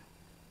them?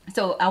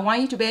 So I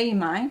want you to bear in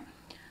mind,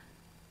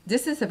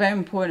 this is very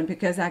important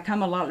because I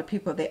come a lot of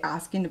people, they're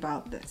asking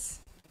about this.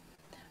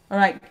 All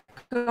right,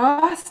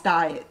 God's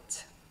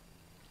diet,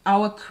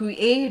 our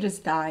Creator's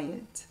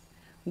diet,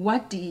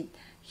 what did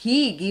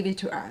He give it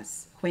to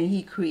us when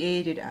He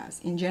created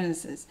us in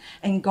Genesis?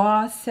 And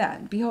God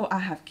said, behold, I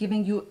have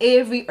given you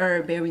every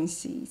herb bearing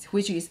seeds,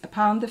 which is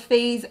upon the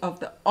face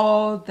of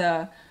all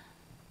the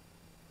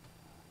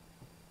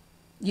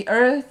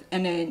earth,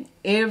 and in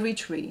every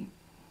tree,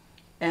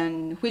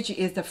 and which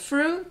is the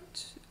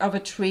fruit of a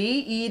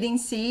tree eating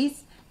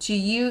seeds. To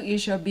you it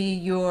shall be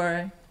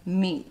your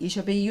meat, it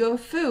shall be your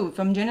food.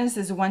 From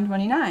Genesis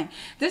 1:29.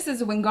 This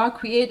is when God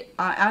created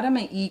Adam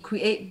and Eve,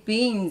 create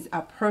beings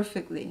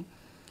perfectly.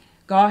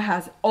 God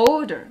has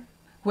order.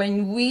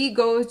 When we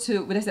go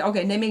to, they say,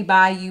 okay, let me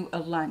buy you a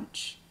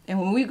lunch. And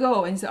when we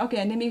go and say,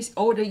 okay, let me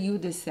order you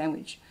this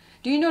sandwich.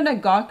 Do you know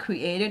that God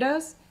created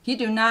us? He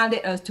do not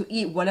let us to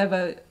eat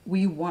whatever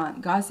we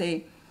want. God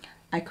say,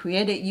 I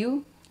created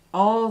you,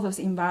 all those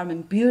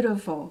environment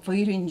beautiful for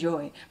you to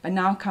enjoy. But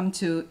now come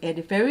to at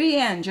the very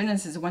end,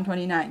 Genesis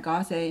 1:29,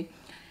 God say,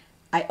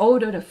 I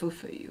order the food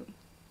for you.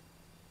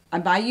 I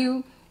buy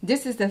you,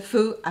 this is the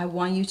food I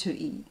want you to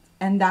eat.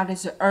 And that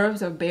is the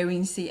herbs of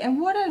bearing seed. And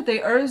what are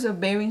the herbs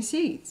of bearing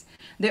seeds?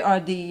 They are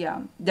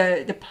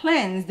the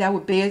plants that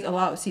would bear a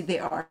lot of seed. They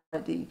are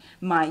the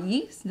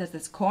maize, that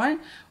is corn,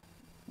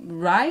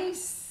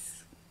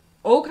 rice,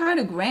 all kind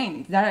of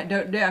grains that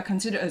they are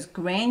considered as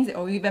grains,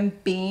 or even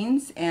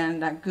beans and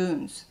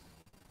legumes.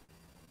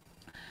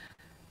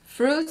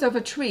 Fruits of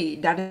a tree,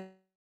 that is,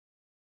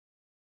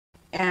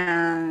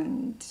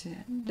 and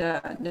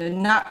the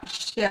nut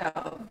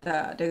shell,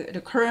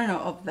 the kernel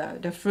of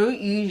the fruit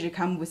usually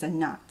come with the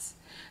nuts.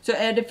 So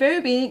at the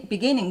very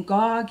beginning,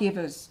 God gave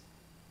us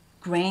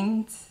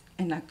grains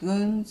and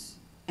legumes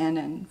and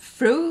then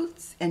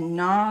fruits and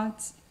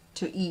nuts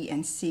to eat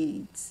and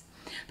seeds.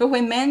 But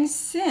when man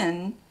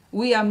sin,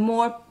 we are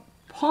more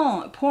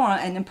prone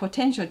and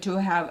potential to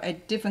have a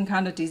different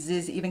kind of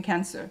disease, even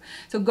cancer.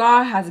 So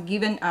God has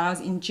given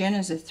us in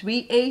Genesis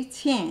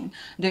 3:18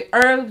 the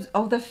herbs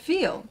of the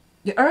field.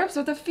 The herbs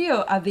of the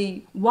field are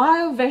the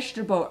wild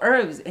vegetable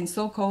herbs, and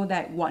so-called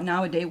that what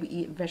nowadays we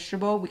eat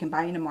vegetable we can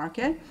buy in the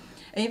market,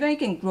 and even you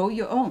can grow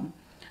your own.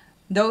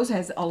 Those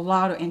has a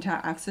lot of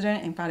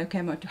antioxidant and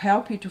phytochemical to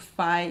help you to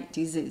fight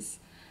disease.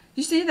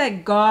 You see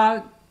that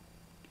God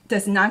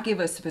does not give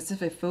us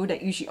specific food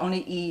that you should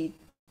only eat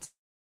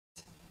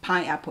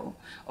pineapple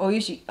or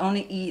you should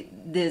only eat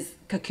this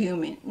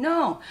curcumin.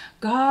 No,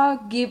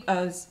 God give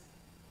us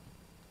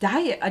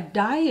a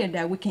diet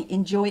that we can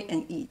enjoy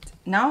and eat.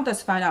 Now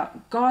let's find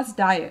out. God's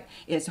diet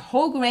is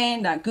whole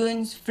grain,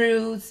 legumes,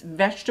 fruits,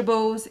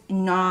 vegetables,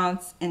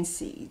 nuts, and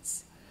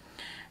seeds.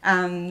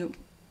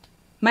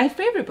 My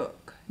favorite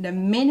book, The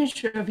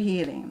Ministry of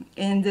Healing.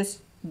 In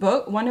this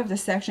book, one of the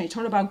sections, it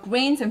talks about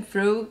grains and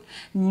fruit,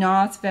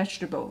 nuts,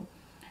 vegetable.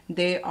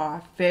 They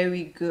are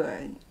very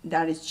good.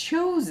 That is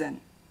chosen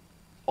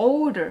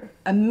order,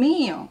 a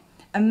meal,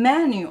 a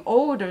menu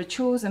order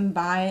chosen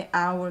by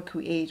our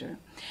Creator.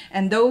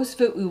 And those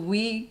food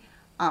we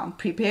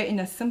prepare in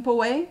a simple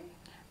way,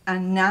 a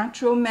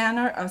natural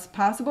manner as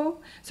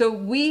possible. So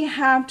we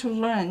have to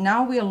learn.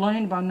 Now we are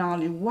learning about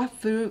knowledge,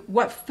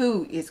 what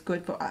food is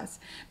good for us.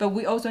 But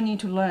we also need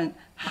to learn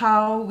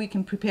how we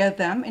can prepare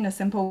them in a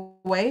simple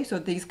way. So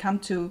these come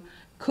to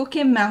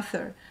cooking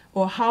method,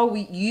 or how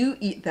you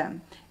eat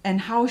them,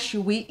 and how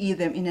should we eat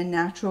them in a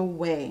natural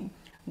way.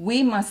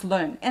 We must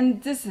learn,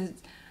 and this is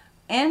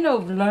end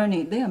of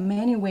learning. There are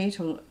many ways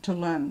to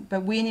learn,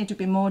 but we need to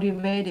be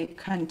motivated,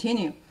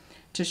 continue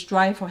to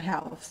strive for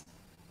health.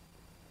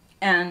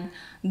 And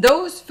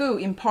those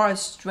food impart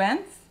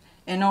strength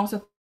and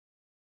also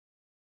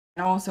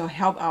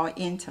help our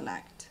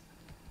intellect.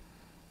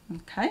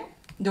 Okay,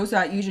 those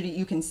are usually,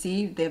 you can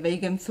see the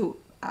vegan food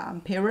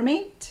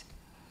pyramid.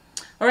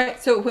 All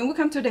right, so when we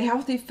come to the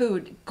healthy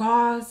food,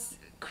 God's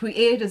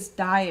creator's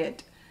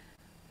diet,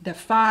 the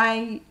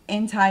 5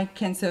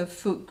 anti-cancer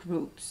food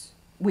groups,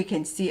 we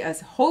can see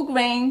as whole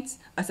grains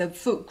as a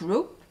food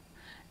group,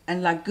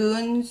 and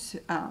legumes,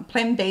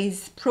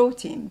 plant-based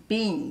protein,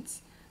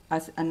 beans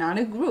as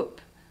another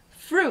group,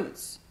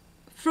 fruits,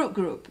 fruit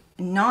group,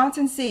 nuts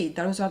and seeds,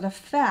 those are the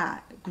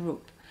fat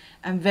group,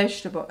 and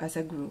vegetable as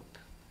a group.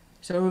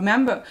 So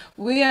remember,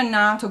 we are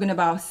not talking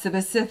about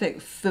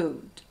specific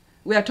food.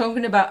 We are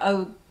talking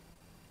about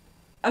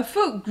a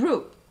food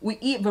group. We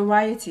eat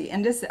variety,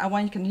 and this, I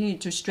want to continue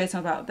to stress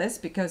about this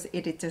because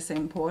it is just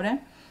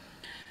important.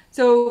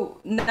 So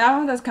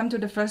now let's come to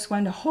the first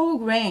one, the whole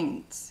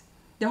grains.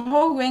 The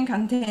whole grain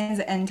contains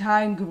the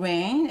entire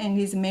grain and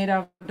is made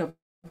of the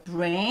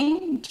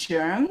brain,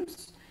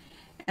 germs,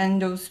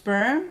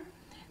 endosperm,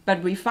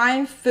 but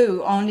refined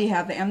food only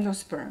have the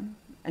endosperm,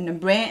 and the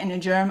brain and the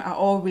germ are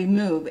all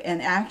removed,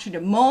 and actually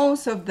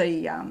most of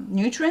the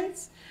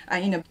nutrients are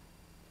in the,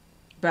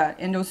 but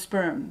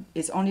endosperm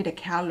is only the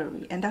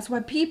calorie, and that's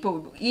why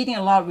people eating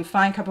a lot of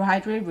refined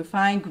carbohydrate,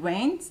 refined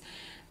grains.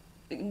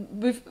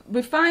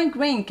 Refined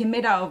grain can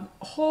made out of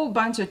a whole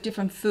bunch of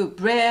different food,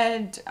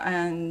 bread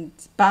and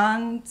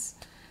buns,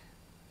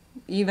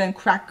 even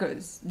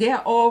crackers. They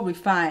are all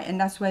refined,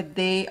 and that's why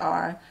they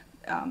are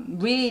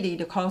really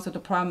the cause of the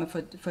problem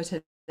for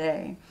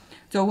today.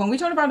 So when we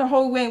talk about the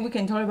whole grain, we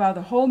can talk about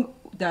the whole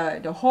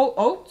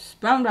oats,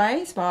 brown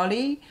rice,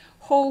 barley,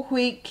 whole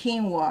wheat,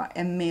 quinoa,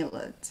 and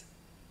millet,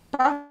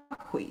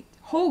 buckwheat,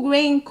 whole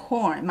grain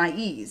corn,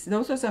 maize.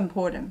 Those are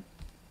important.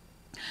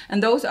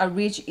 And those are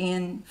rich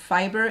in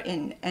fiber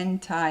and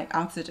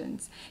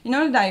antioxidants. You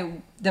know that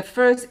the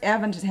first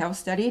Adventist health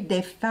study,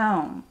 they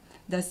found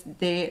this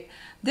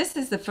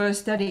is the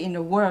first study in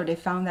the world. They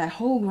found that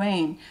whole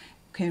grain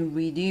can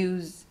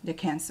reduce the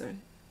cancer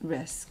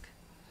risk.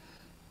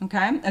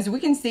 Okay, as we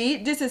can see,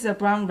 this is a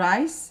brown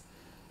rice,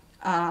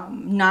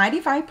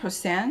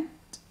 95%,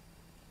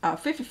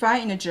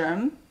 55 in the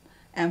germ,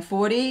 and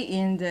 40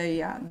 in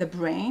the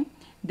brain.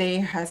 They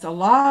has a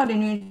lot of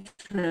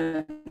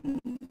nutrients,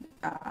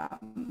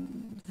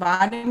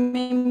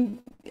 vitamin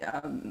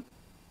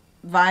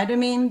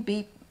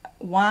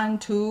B1,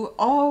 2,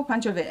 all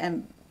bunch of it,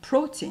 and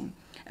protein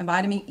and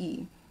vitamin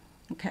E.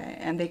 Okay,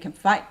 and they can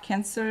fight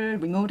cancer,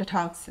 remove the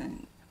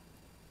toxin.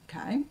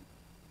 Okay,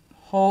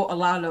 hold a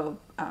lot of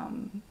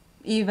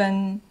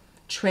even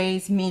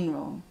trace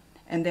mineral,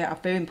 and they are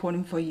very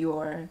important for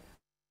your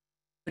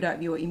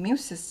immune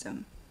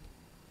system.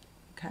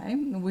 Okay,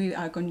 we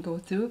are going to go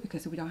through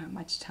because we don't have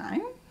much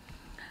time.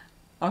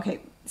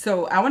 Okay,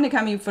 so I want to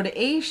come in for the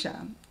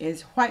Asia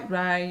is white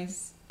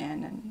rice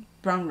and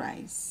brown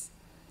rice.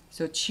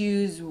 So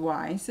choose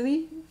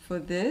wisely for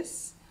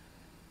this.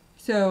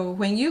 So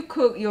when you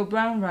cook your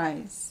brown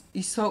rice,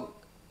 you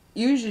soak,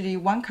 usually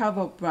 1 cup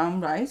of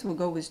brown rice will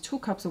go with 2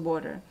 cups of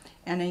water.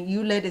 And then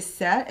you let it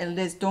set, and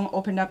don't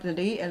open up the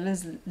lid,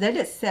 and let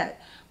it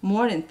set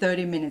more than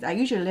 30 minutes. I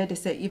usually let it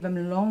set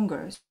even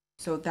longer,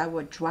 so that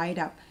will dry it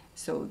up,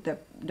 so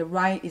the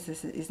rice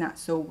is not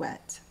so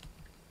wet.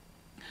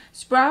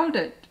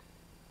 Sprouted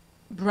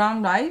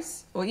brown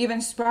rice or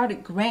even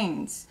sprouted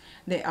grains,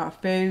 they are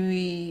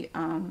very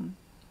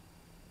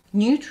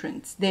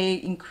nutrients. They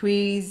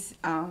increase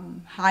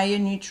higher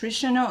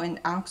nutritional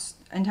and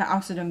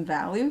antioxidant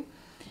value,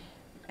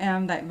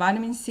 and like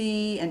vitamin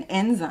C and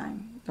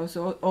enzyme. Those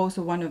are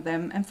also one of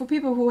them. And for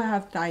people who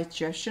have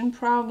digestion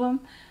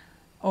problem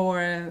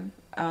or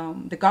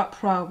the gut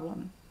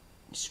problem,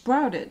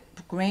 sprouted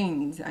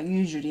grains are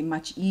usually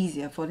much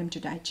easier for them to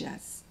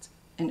digest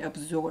and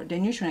absorb. The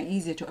nutrients are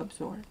easier to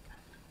absorb.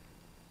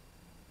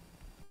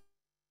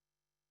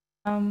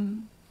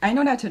 I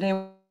know that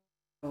today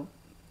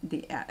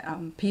the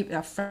people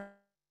are from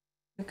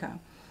Africa,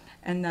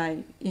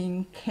 and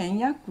in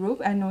Kenya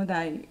group, I know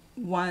that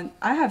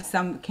I have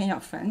some Kenya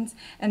friends,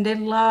 and they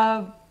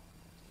love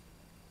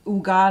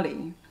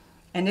ugali,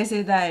 and they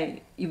say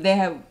that if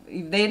they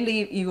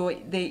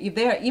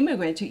are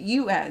immigrant to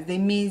U.S., they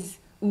miss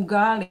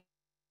ugali.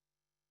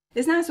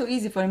 It's not so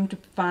easy for them to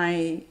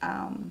find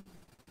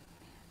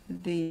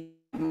the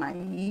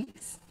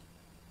maize.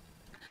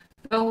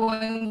 But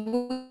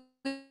when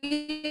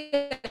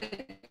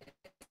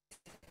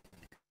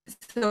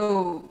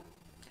so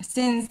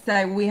since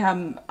we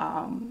have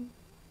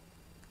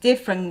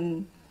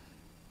different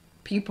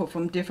people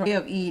from different way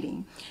of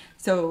eating,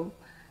 so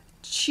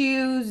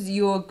choose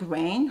your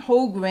grain,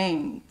 whole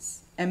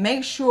grains, and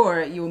make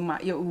sure your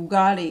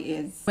ugali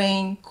is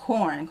grain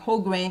corn,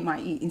 whole grain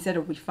maize instead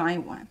of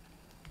refined one.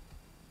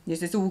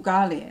 This is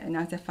ugali, and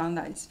I found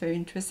that it's very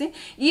interesting.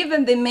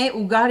 Even they made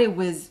ugali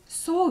with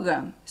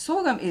sorghum.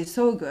 Sorghum is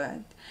so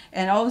good.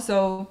 And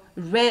also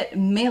red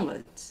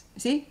millet.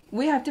 See,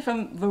 we have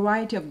different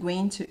variety of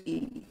grain to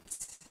eat.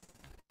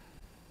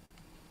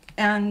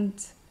 And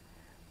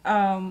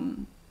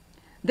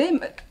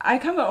I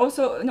come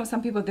also,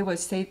 some people, they will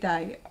say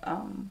that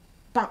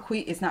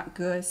buckwheat is not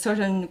good,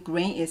 certain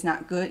grain is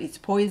not good, it's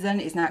poison,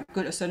 it's not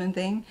good, a certain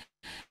thing.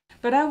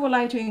 But I would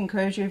like to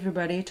encourage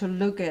everybody to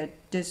look at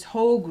this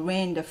whole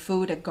grain, the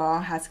food that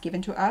God has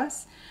given to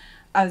us,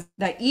 as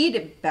that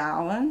eat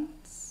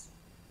balance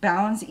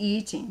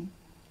eating,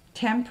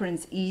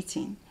 temperance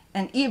eating,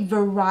 and eat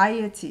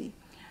variety.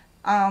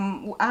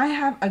 I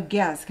have a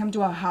guest come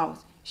to our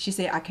house. She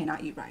said, I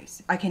cannot eat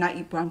rice. I cannot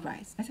eat brown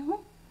rice. I said,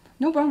 oh,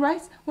 no brown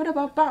rice? What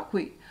about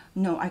buckwheat?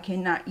 No, I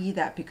cannot eat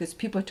that because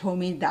people told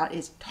me that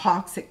is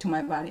toxic to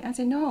my body. I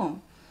said, no.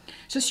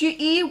 So she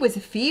eat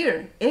with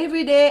fear.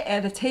 Every day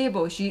at the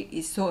table, she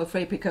is so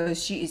afraid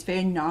because she is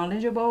very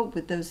knowledgeable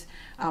with those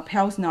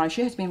health knowledge.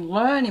 She has been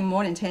learning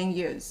more than 10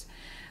 years.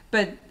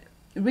 But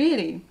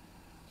really,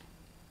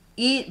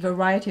 eat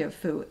variety of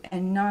food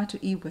and not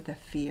to eat with a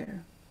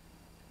fear.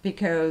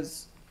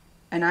 Because,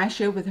 and I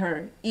share with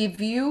her,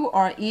 if you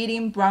are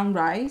eating brown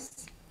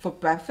rice for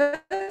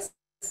breakfast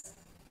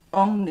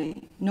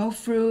only, no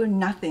fruit,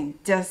 nothing,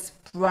 just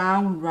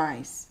brown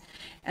rice.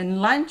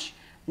 And lunch,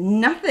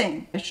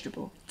 nothing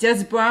vegetable,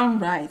 just brown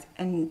rice.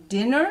 And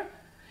dinner,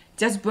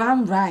 just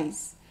brown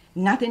rice,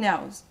 nothing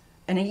else.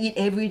 And I eat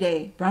every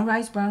day, brown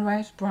rice, brown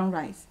rice, brown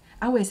rice.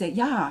 I always say,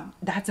 yeah,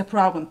 that's a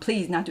problem.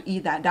 Please not to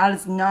eat that. That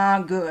is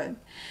not good.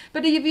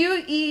 But if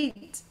you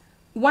eat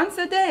once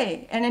a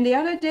day, and then the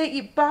other day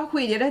eat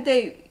buckwheat, the other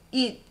day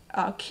eat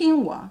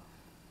quinoa,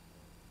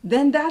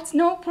 then that's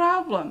no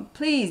problem.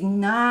 Please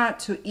not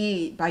to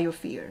eat by your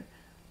fear.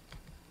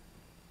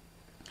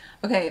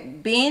 Okay,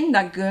 bean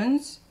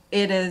legumes,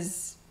 it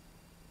is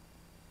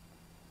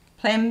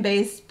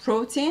plant-based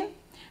protein,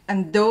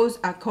 and those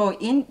are called,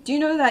 do you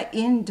know that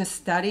in the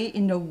study,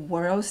 in the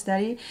world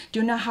study, do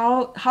you know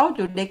how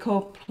do they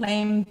call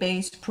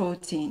plant-based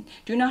protein?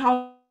 Do you know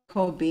how they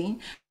call bean?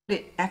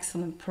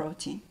 Excellent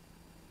protein.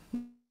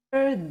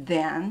 Better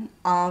than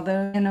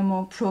other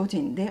animal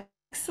protein. They're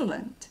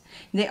excellent.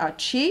 They are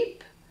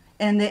cheap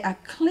and they are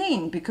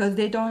clean because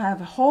they don't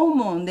have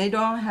hormone. They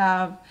don't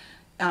have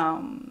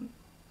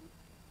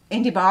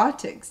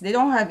antibiotics. They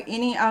don't have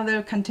any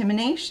other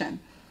contamination.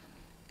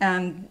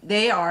 And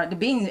the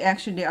beans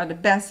actually are the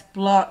best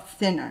blood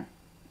thinner.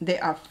 They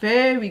are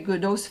very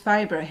good. Those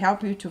fiber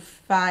help you to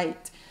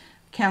fight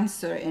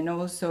cancer and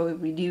also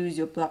reduce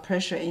your blood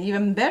pressure, and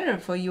even better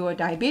for your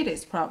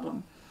diabetes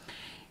problem.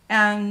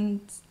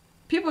 And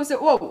people say,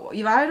 oh,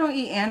 if I don't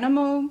eat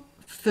animal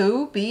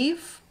food,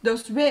 beef,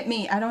 those red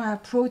meat, I don't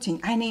have protein.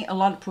 I need a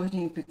lot of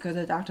protein because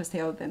the doctors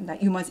tell them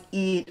that you must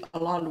eat a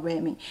lot of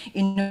red meat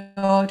in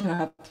order to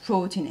have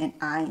protein and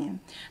iron.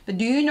 But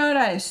do you know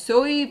that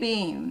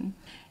soybean,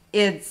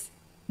 it's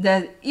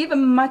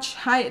even much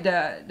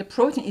higher, the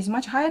protein is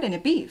much higher than the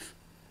beef.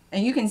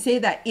 And you can say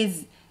that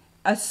is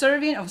a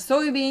serving of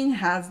soybean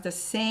has the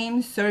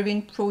same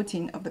serving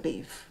protein of the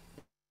beef.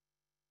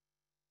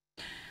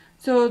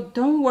 So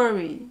don't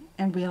worry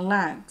and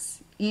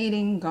relax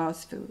eating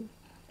God's food.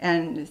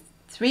 And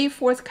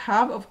 3/4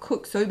 cup of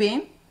cooked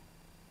soybean,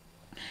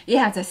 it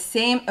has the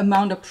same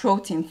amount of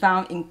protein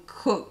found in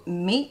cooked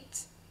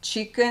meat,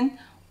 chicken,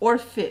 or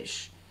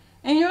fish.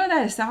 And you know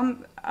that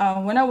some,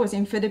 when I was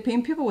in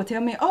Philippines, people would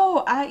tell me,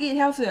 oh, I eat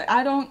healthy,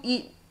 I don't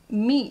eat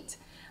meat.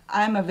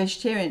 I'm a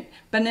vegetarian.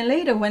 But then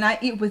later when I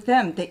eat with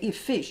them, they eat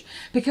fish.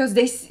 Because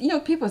they,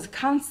 people's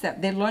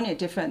concept, they learn it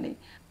differently.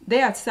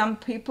 There are some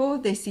people,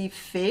 they see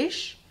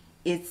fish,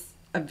 it's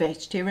a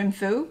vegetarian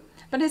food,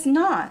 but it's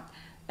not.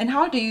 And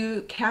how do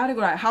you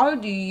categorize, how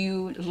do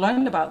you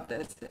learn about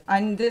this?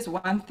 And there's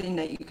one thing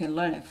that you can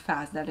learn it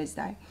fast, that is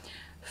that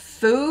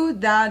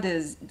food that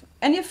is,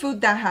 any food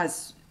that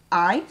has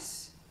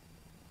eyes,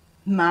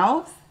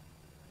 mouth,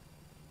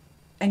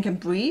 and can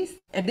breathe,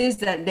 it is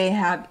that they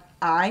have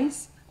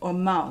eyes or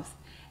mouth,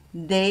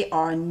 they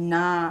are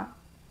not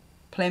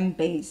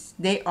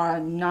plant-based. They are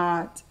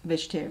not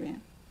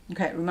vegetarian.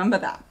 Okay, remember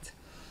that.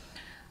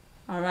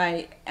 All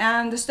right,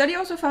 and the study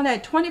also found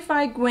that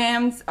 25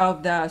 grams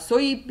of the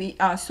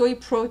soy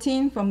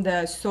protein from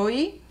the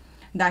soy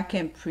that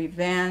can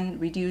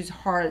reduce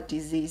heart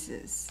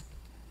diseases.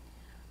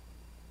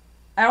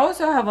 I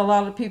also have a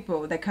lot of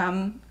people that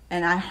come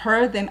and I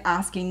heard them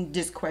asking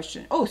this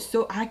question. Oh,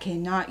 so I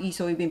cannot eat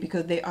soybean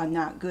because they are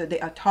not good.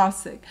 They are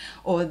toxic,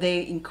 or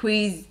they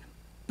increase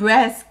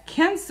breast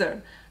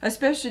cancer,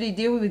 especially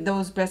dealing with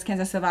those breast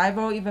cancer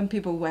survival, even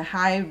people with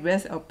high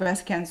risk of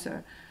breast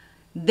cancer.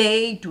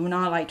 They do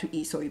not like to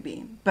eat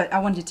soybean. But I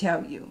want to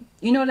tell you,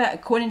 that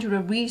according to the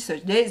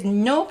research, there is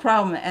no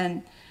problem.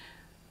 And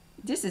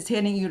this is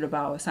telling you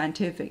about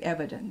scientific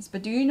evidence.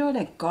 But do you know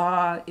that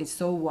God is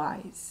so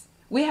wise?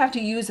 We have to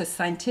use a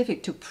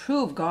scientific to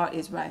prove God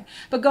is right.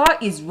 But God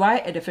is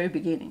right at the very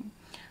beginning.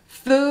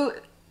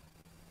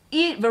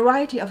 Eat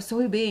variety of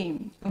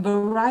soybean,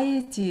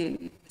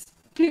 variety.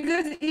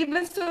 because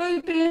even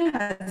soybean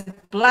has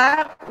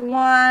black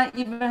one,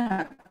 even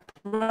have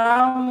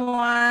brown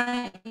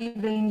one,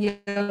 even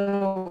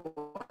yellow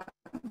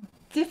one.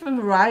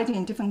 Different variety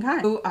and different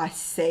kinds. Who are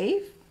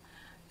safe.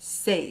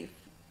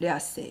 They are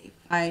safe.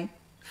 High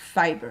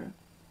fiber,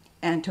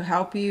 and to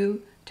help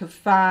you to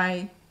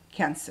fight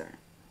cancer.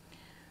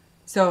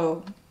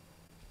 So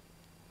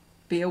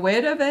be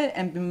aware of it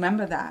and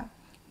remember that.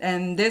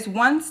 And there's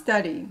one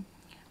study,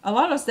 a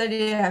lot of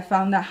studies have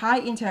found that high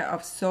intake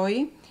of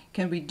soy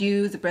can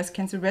reduce breast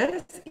cancer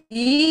risk.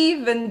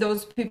 Even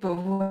those people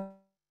who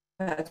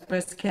have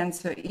breast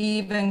cancer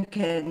even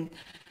can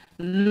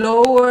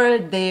lower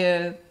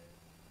their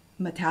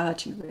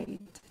mortality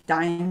rate,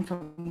 dying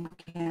from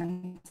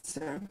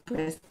cancer.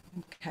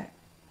 Okay.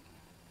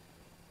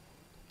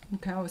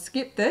 Okay, I'll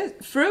skip this.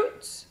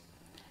 Fruits.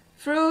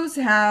 Fruits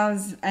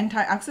has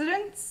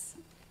antioxidants,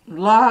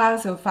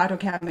 lots of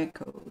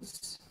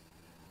phytochemicals,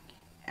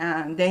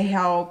 and they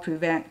help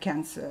prevent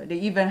cancer. They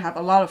even have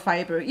a lot of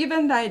fiber.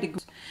 Even like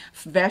the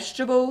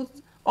vegetables,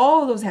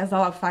 all those has a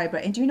lot of fiber.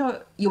 And you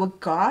know, your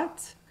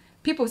gut,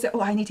 people say,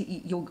 oh, I need to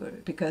eat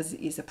yogurt because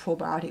it's a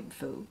probiotic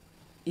food.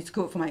 It's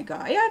good for my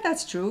gut. Yeah,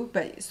 that's true,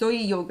 but soy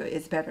yogurt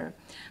is better.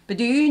 But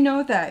do you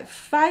know that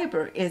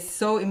fiber is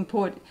so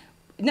important?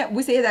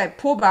 We say that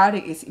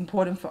probiotic is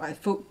important for our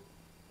food,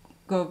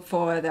 good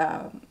for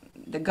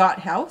the gut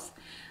health,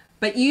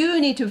 but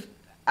you need to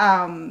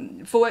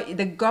for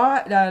the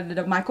gut,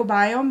 the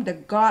microbiome, the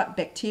gut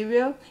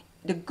bacteria,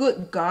 the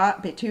good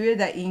gut bacteria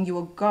that in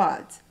your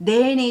gut,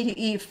 they need to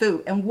eat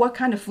food. And what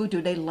kind of food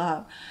do they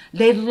love?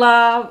 They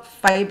love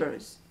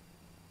fibers,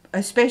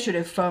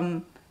 especially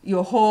from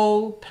your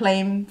whole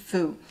plain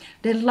food.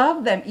 They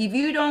love them. If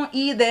you don't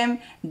eat them,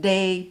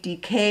 they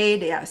decay,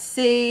 they are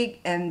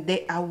sick, and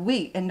they are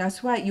weak. And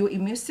that's why your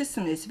immune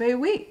system is very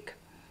weak.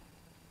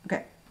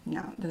 Okay,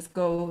 now let's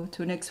go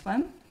to next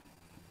one.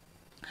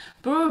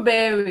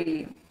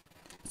 Blueberry.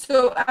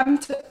 So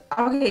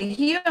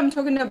here I'm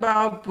talking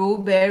about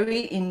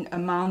blueberry in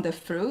among the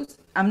fruits.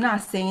 I'm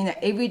not saying that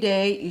every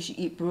day you should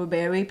eat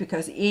blueberry,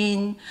 because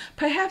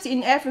perhaps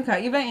in Africa,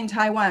 even in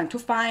Taiwan, to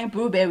find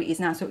blueberry is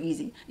not so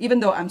easy. Even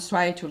though I'm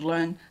trying to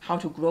learn how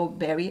to grow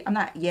berry, I'm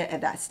not yet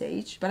at that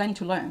stage, but I need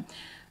to learn.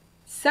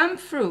 Some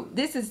fruit,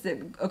 this is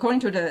according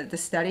to the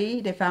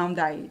study, they found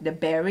that the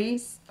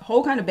berries,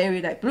 whole kind of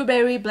berry like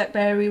blueberry,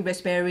 blackberry,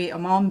 raspberry,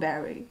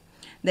 mulberry,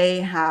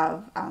 they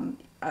have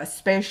a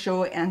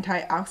special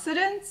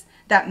antioxidants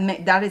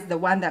that is the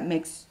one that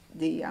makes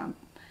the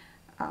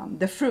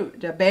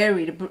fruit, the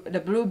berry, the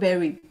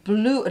blueberry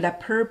blue, the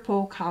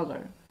purple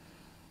color.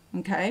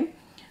 Okay,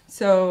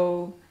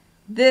 so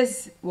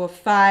this will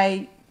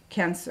fight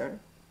cancer.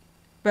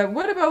 But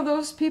what about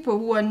those people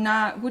who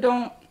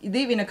don't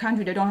live in a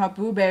country that don't have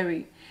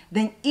blueberry?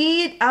 Then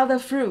eat other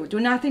fruit. Do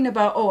not think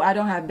about, oh, I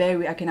don't have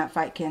berry, I cannot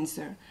fight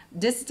cancer.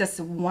 This is just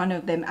one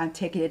of them. I'm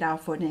taking it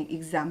out for an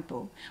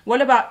example.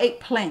 What about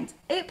eggplant?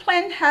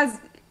 Eggplant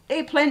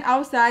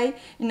outside,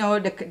 you know,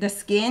 the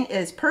skin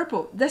is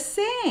purple. The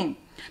same.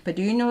 But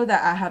do you know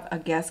that I have a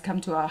guest come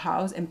to our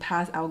house and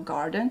pass our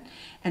garden,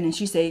 and then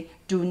she say,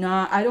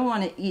 I don't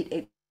want to eat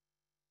it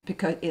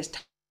because it's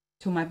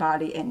to my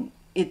body and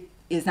it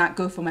is not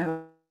good for my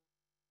body.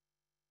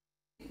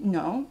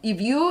 No, if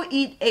you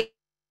eat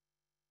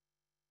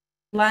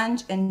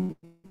lunch and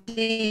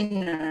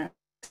dinner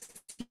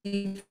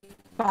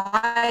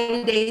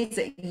 5 days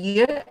a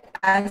year,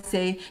 I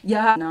say,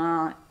 yeah,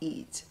 not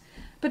eat.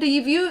 But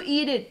if you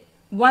eat it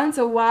once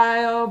a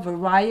while,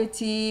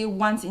 variety,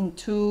 once in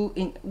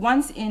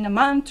a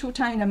month, 2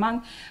 times in a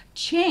month,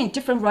 change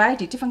different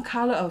variety, different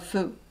color of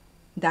food.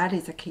 That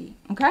is the key.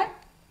 Okay.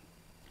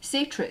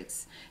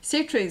 Citrus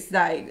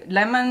like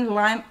lemon,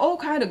 lime, all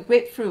kind of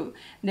grapefruit,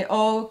 they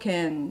all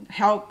can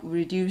help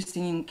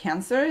reducing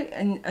cancer,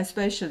 and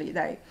especially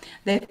like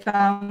they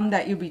found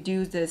that you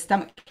reduce the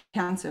stomach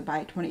cancer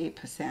by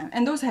 28%.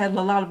 And those have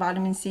a lot of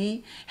vitamin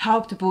C,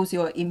 help to boost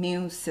your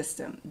immune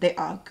system. They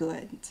are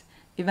good.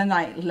 Even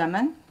like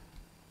lemon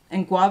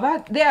and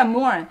guava, there are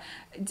more.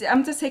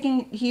 I'm just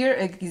taking here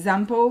an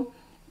example.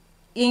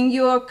 In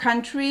your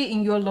country,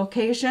 in your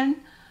location,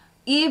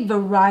 eat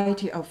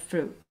variety of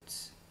fruit.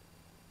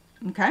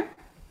 Okay,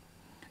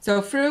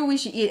 so fruit we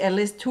should eat at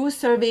least 2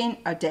 servings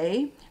a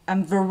day,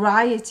 and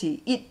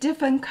variety, eat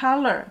different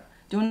color.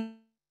 Don't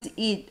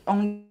eat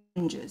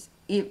oranges.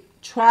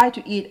 Try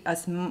to eat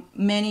as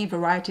many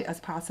variety as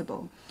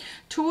possible.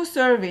 2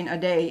 servings a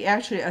day.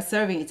 Actually, a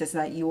serving is just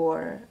like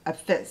a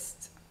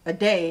fist a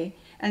day.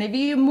 And if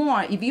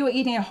you're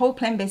eating a whole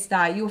plant-based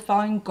diet, you're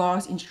following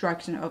God's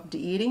instruction of the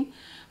eating.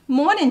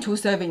 More than 2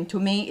 servings to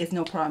me is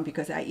no problem,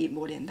 because I eat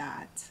more than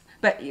that.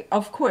 But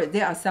of course,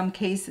 there are some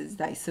cases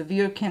like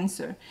severe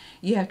cancer.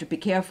 You have to be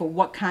careful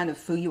what kind of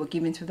food you are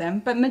giving to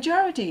them. But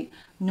majority,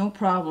 no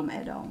problem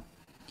at all.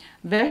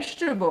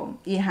 Vegetable,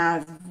 it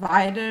has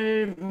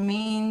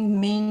vitamin,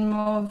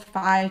 mineral,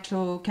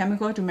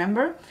 phytochemical.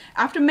 Remember,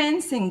 after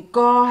medicine,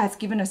 God has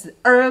given us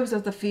herbs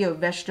of the field,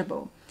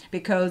 vegetable,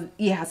 because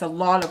it has a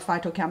lot of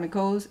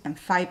phytochemicals and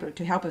fiber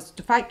to help us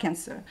to fight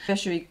cancer.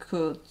 Especially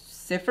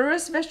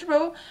cruciferous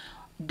vegetable,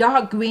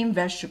 Dark green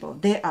vegetable,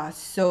 they are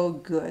so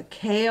good.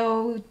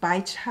 Kale,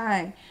 bai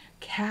chai,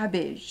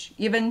 cabbage,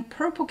 even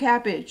purple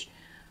cabbage,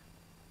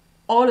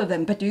 all of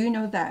them. But do you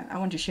know that? I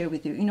want to share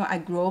with you. You know, I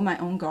grow my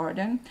own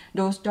garden.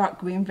 Those dark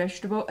green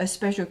vegetables,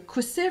 especially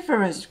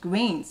cruciferous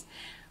greens,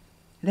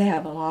 they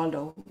have a lot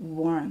of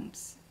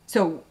worms.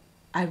 So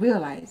I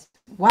realized,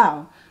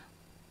 wow,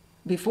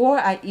 before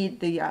I eat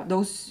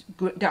those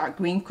dark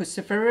green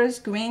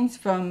cruciferous greens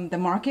from the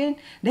market,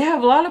 they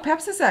have a lot of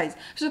pesticides.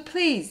 So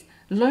please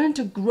learn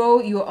to grow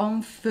your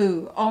own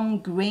food, own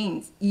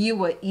greens. You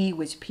will eat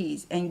with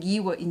peace and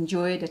you will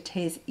enjoy the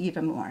taste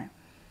even more.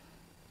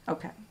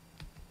 Okay.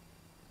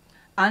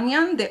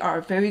 Onion, they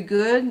are very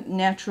good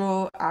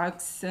natural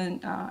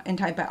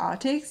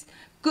antibiotics.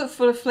 Good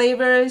for the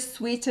flavors,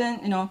 sweeten,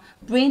 you know,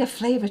 bring the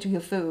flavor to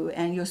your food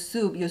and your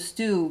soup, your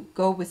stew,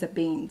 go with the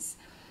beans.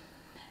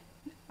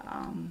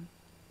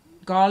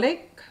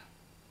 Garlic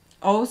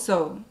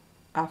also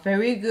are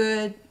very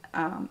good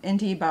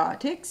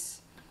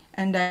antibiotics,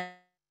 and that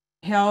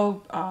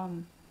help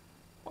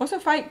also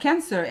fight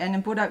cancer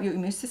and build up your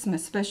immune system,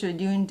 especially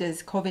during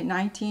this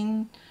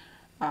COVID-19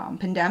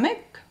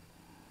 pandemic.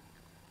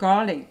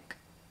 Garlic,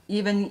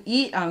 even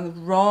eat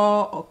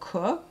raw or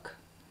cook.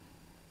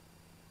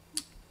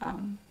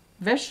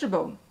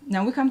 Vegetable.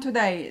 Now we come to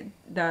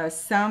the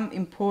some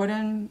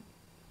important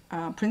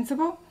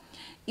principle.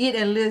 Eat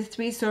at least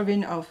 3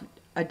 servings of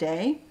a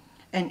day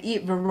and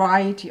eat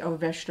variety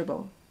of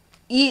vegetable.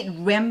 Eat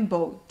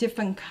rainbow,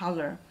 different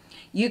color.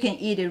 You can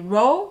eat it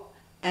raw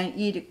and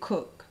eat it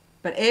cooked.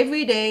 But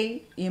every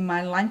day in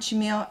my lunch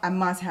meal, I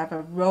must have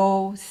a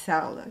raw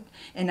salad.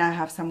 And I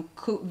have some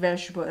cooked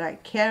vegetable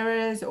like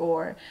carrots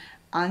or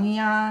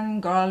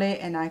onion, garlic,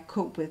 and I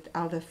cook with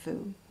other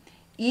food.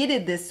 Eat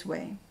it this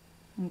way,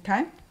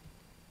 okay?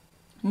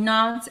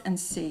 Nuts and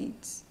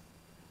seeds.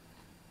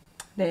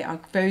 They are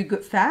very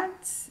good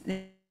fats.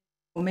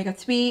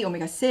 Omega-3,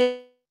 omega-6,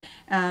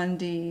 and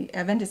the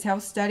Adventist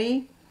Health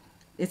Study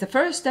is the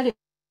first study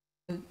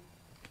to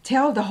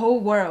tell the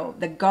whole world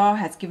that God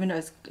has given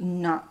us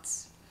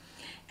nuts.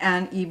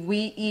 And if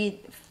we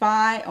eat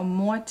 5 or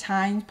more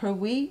times per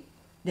week,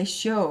 they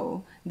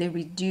show they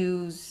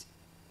reduce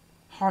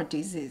heart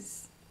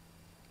disease.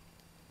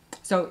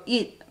 So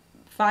eat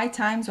 5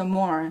 times or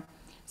more.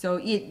 So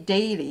eat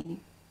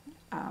daily.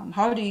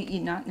 How do you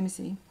eat nuts? Let me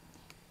see.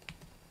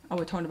 I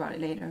will talk about it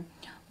later.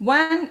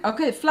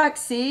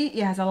 Flaxseed,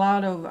 it has a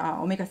lot of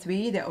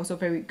omega-3. They're also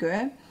very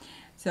good.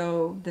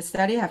 So the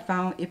study have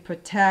found it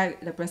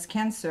protect the breast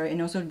cancer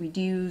and also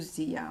reduce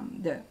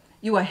it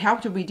will help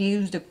to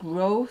reduce the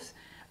growth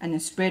and the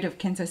spread of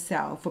cancer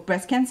cell for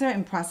breast cancer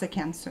and prostate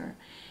cancer.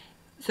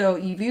 So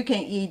if you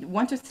can eat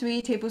 1 to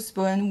 3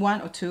 tablespoons,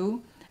 1 or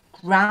 2,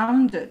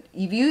 grounded.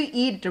 If you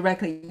eat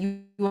directly,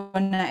 you are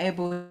not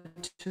able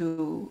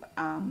to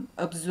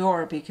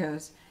absorb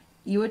because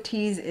your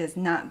teeth is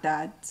not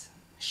that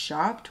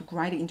sharp to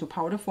grind it into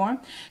powder form.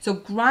 So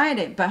grind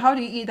it. But how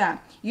do you eat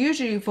that?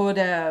 Usually for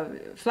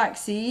the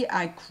flaxseed,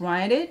 I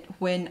grind it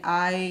when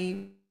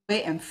I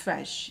wet and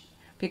fresh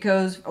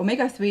because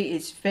omega-3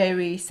 is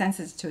very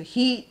sensitive to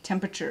heat,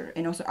 temperature,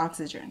 and also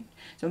oxygen.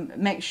 So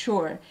make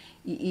sure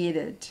you eat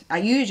it. I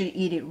usually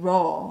eat it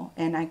raw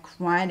and I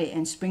grind it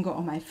and sprinkle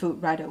on my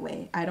food right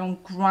away. I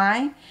don't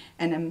grind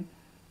and then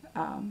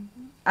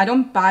I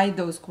don't buy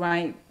those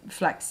grind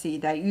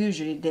flaxseed that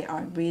usually they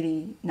are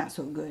really not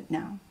so good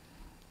now.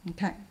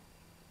 Okay.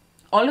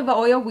 Olive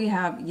oil we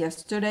have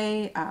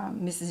yesterday.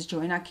 Mrs.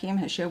 Joanna Kim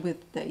has shared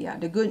with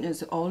the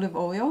goodness of olive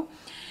oil,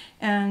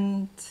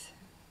 and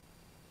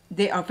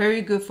they are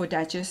very good for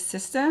digestive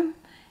system.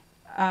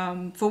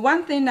 For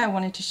one thing I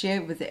wanted to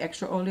share with the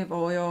extra olive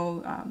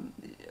oil,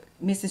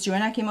 Mrs.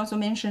 Joanna Kim also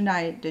mentioned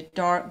the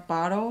dark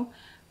bottle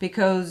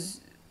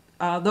because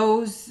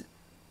those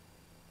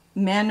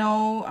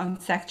mono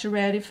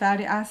unsaturated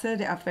fatty acids,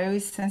 they are very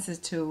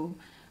sensitive to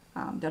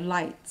the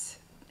light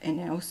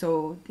and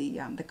also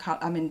the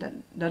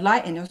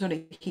light and also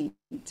the heat.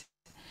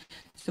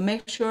 So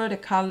make sure the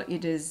color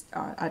it is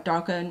a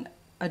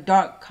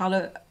dark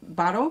color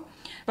bottle.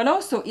 But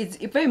also it's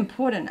very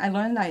important. I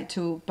learned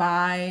to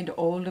buy the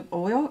olive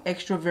oil,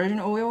 extra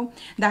virgin oil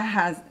that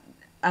has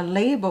a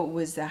label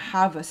with the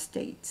harvest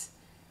date.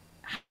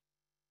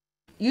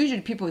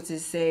 Usually people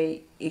just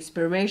say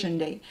expiration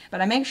date,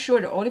 but I make sure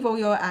the olive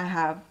oil I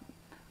have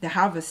the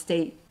harvest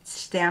date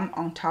stamp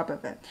on top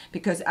of it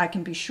because I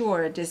can be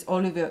sure this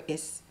olive oil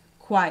is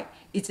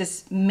it's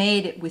just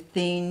made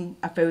within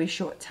a very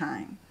short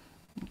time.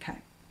 Okay.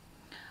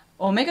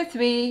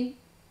 Omega-3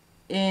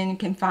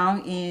 can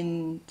found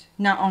in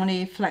not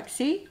only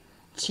flaxseed,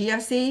 chia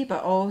seed,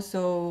 but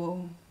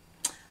also,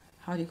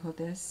 how do you call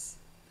this?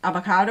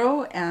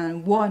 Avocado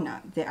and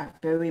walnut. They are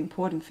very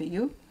important for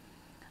you.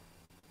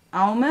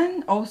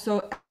 Almond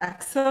also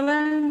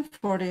excellent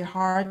for the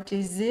heart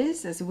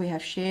disease, as we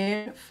have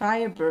shared.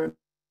 Fiber.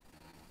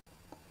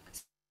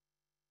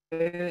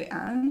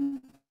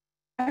 And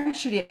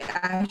actually,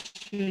 I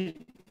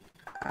should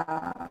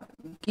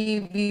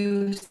give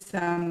you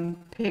some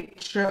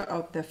picture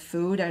of the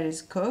food that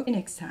is cooked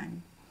next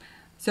time.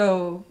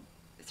 So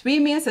 3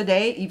 meals a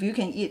day. If you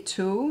can eat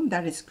 2,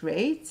 that is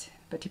great,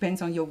 but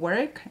depends on your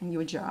work and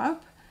your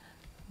job.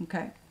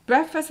 Okay.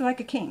 Breakfast like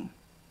a king,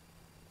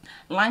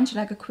 lunch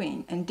like a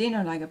queen, and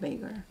dinner like a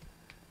beggar.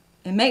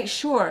 And make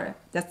sure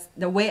that's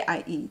the way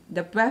I eat.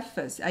 The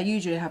breakfast, I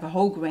usually have a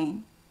whole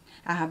grain.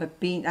 I have a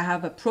bean, I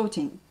have a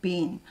protein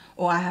bean,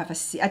 or I have a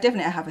seed. I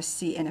definitely have a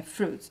seed and a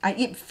fruit. I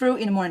eat fruit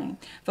in the morning.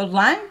 For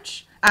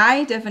lunch,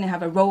 I definitely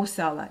have a roll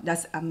salad.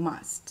 That's a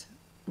must.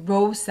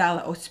 Roll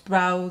salad or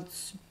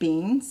sprouts,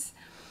 beans,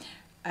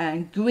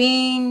 and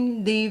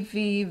green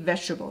leafy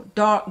vegetable,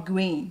 dark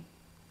green.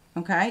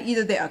 Okay,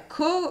 either they are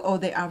cooked or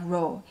they are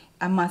raw.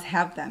 I must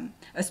have them,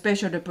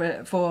 especially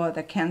for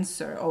the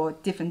cancer or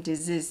different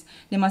disease.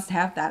 They must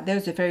have that.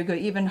 There's a very good,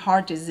 even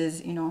heart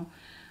disease,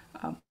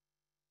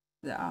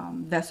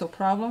 vessel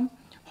problem.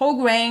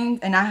 Whole grain,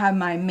 and I have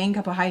my main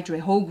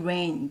carbohydrate, whole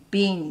grain,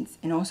 beans,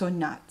 and also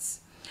nuts.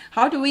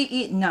 How do we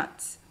eat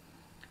nuts?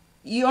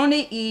 You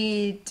only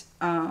eat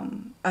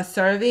a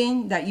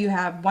serving, that you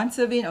have 1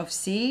 serving of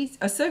seeds.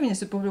 A serving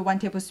is probably 1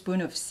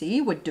 tablespoon of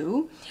seed would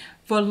do.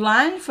 For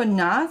lunch, for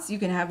nuts, you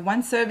can have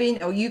 1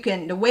 serving, or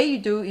the way you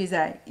do is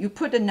that you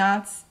put the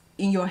nuts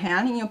in your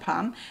hand, in your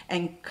palm,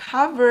 and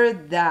cover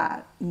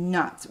that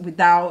nuts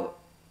without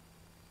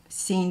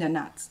seeing the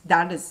nuts.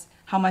 That is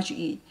how much you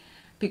eat.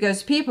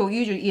 Because people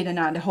usually eat a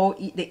nut,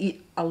 they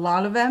eat a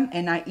lot of them,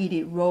 and I eat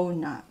it raw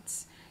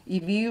nuts.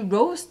 If you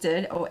roast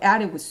it or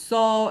add it with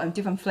salt and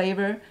different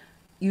flavor,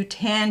 you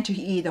tend to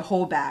eat the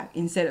whole bag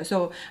instead of.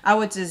 So I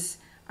would just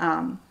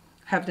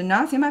have the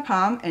nuts in my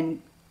palm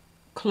and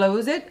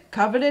close it,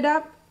 cover it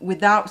up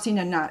without seeing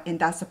the nut, and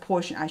that's the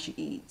portion I should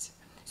eat.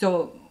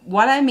 So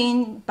what I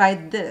mean by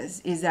this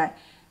is that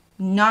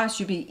nuts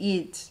should be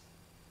eaten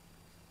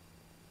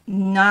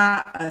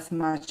not as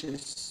much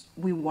as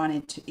we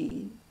wanted to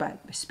eat, but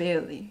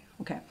sparely.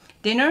 Okay.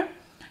 Dinner,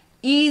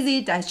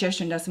 easy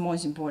digestion, that's the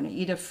most important.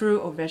 Either fruit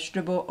or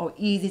vegetable, or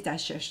easy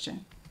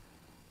digestion.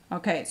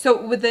 Okay,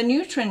 so with the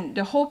nutrient,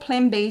 the whole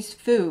plant-based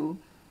food,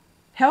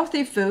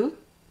 healthy food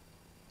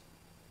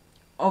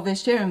or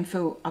vegetarian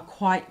food are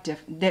quite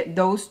different.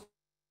 Those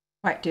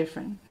quite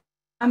different.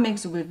 I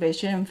mix with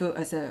vegetarian food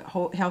as a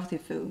whole healthy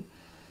food.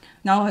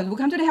 Now, as we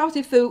come to the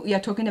healthy food, we are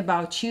talking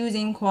about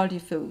choosing quality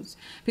foods,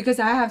 because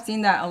I have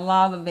seen that a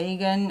lot of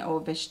vegan or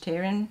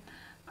vegetarian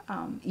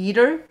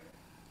eater,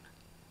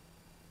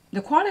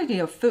 the quality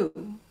of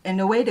food and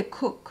the way they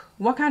cook,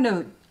 what kind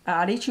of,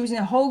 are they choosing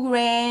a whole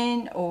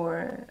grain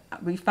or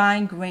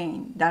refined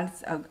grain?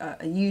 That's a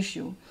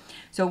issue.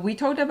 So we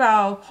talked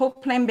about whole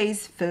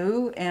plant-based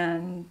food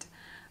and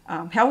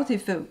healthy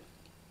food,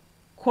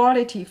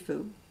 quality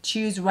food,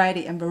 choose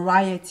variety and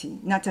variety,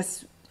 not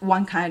just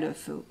one kind of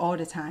food all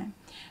the time.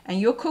 And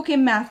your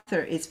cooking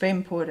method is very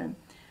important.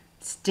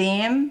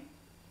 Steam,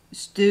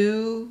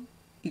 stew,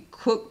 you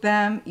cook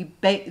them, you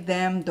bake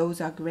them, those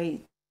are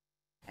great.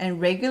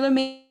 And regular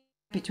meal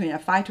between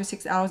 5 to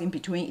 6 hours in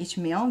between each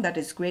meal, that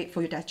is great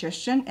for your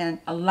digestion and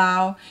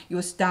allow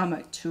your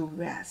stomach to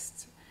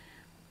rest.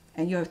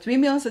 And you have 3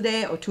 meals a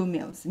day or 2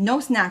 meals, no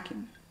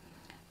snacking,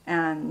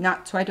 and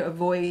not try to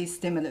avoid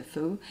stimulant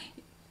food.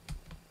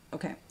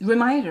 Okay,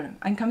 reminder,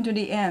 I'm coming to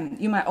the end.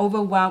 You might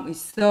overwhelm with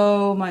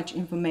so much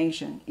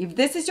information. If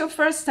this is your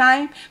first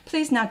time,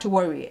 please not to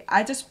worry.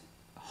 I just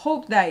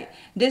hope that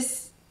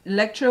this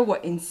lecture will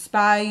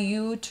inspire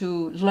you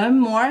to learn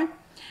more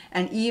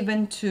and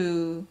even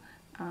to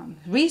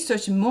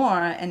research more,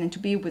 and then to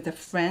be with a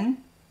friend,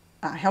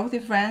 a healthy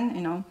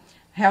friend,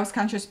 health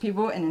conscious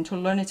people, and then to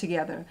learn it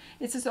together.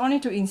 It's just only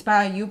to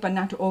inspire you, but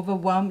not to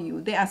overwhelm you.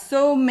 There are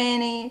so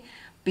many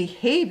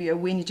behavior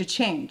we need to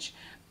change,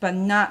 but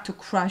not to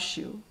crush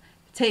you.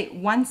 Take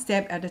one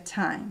step at a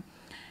time.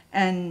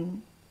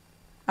 And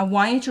I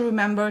want you to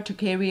remember to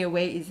carry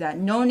away is that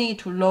no need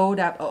to load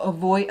up or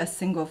avoid a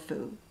single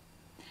food.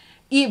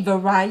 Eat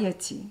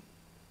variety,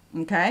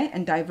 okay,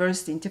 and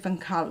diversity in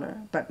different color,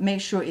 but make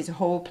sure it's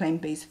whole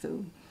plant-based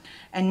food.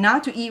 And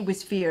not to eat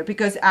with fear,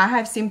 because I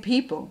have seen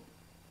people,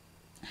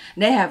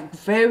 they have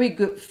very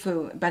good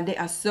food, but they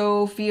are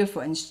so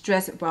fearful and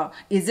stressed about,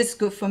 is this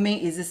good for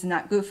me? Is this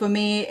not good for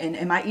me? And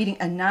am I eating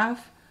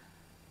enough?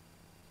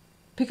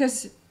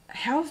 Because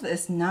health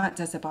is not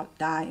just about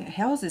diet.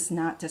 Health is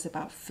not just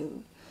about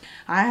food.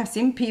 I have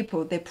seen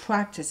people, they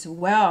practice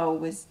well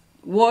with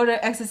water,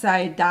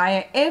 exercise,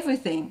 diet,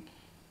 everything,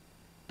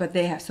 but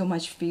they have so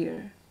much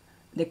fear.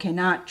 They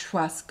cannot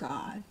trust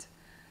God,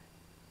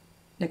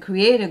 the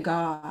Creator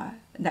God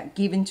that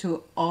given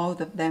to all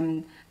of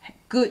them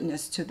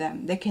goodness to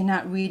them. They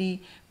cannot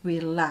really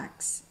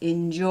relax,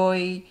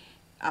 enjoy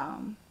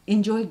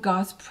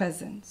God's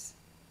presence.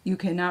 You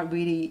cannot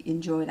really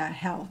enjoy that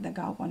health that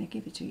God want to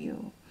give it to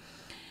you.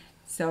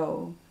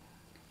 So,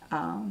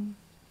 an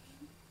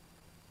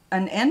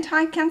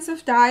anti-cancer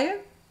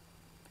diet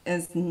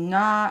is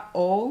not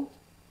all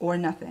or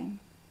nothing.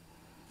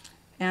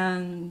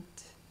 And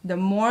the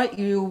more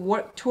you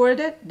work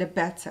toward it, the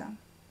better.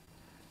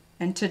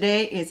 And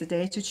today is a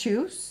day to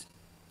choose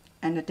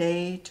and a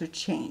day to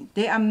change.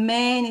 There are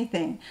many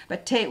things,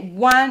 but take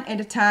one at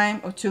a time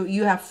or two.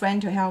 You have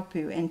friends to help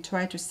you and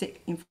try to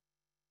seek information.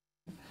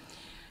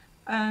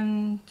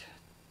 And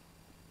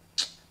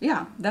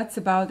yeah, that's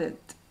about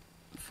it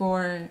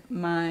for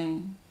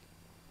my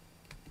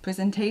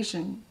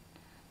presentation.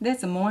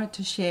 There's more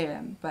to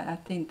share, but I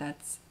think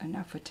that's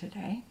enough for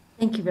today.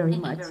 Thank you very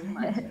much.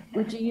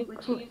 Would you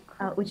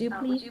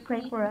please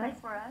pray for us?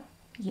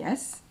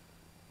 Yes.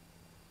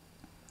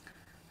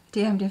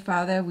 Dear Heavenly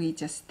Father, we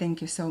just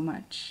thank you so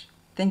much.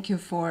 Thank you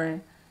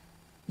for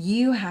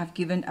you have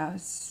given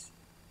us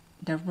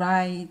the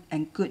right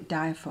and good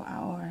diet for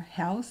our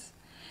health.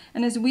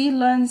 And as we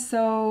learn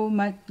so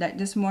much, like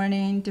this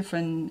morning,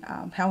 different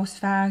health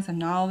facts and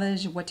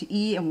knowledge, what to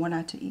eat and what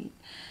not to eat,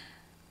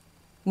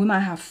 we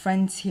might have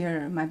friends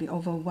here, might be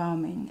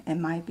overwhelming,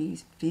 and might be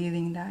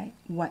feeling like,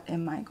 what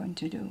am I going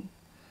to do?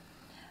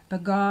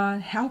 But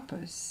God, help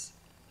us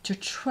to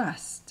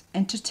trust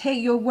and to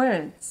take your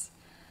words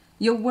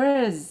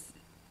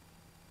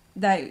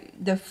that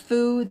the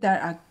food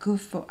that are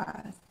good for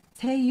us.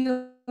 Take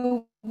your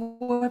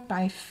word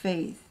by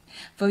faith,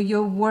 for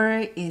your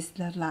word is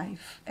the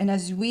life. And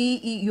as we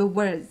eat your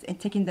words and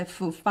taking the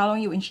food,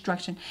 following your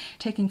instruction,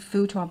 taking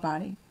food to our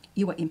body,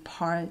 you will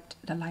impart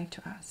the life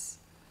to us.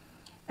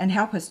 And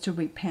help us to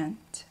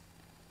repent.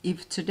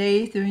 If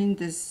today during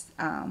this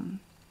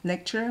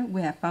lecture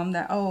we have found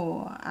that,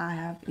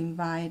 I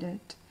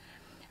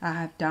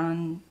have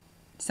done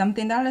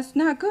something that is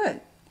not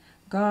good,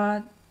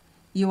 God,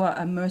 you are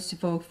a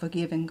merciful,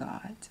 forgiving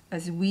God.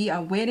 As we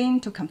are waiting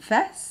to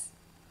confess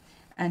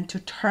and to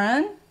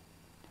turn,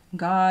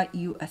 God,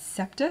 you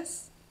accept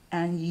us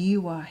and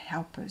you will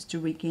help us to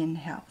regain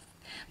health.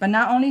 But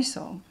not only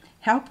so,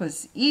 help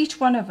us, each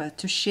one of us,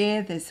 to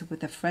share this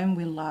with a friend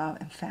we love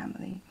and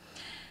family.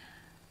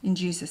 In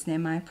Jesus'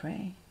 name I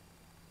pray.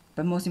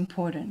 But most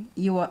important,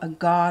 you are a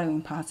God of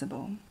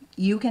impossible.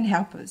 You can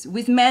help us.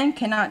 With man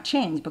cannot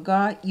change, but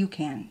God, you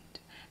can.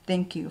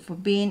 Thank you for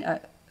being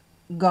a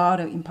God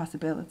of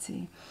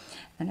impossibility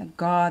and a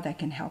God that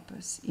can help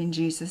us. In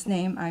Jesus'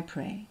 name I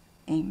pray.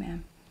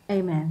 Amen.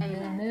 Amen.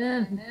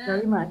 Amen.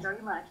 Very much.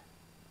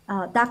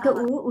 Dr.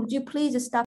 Wu, would you please stop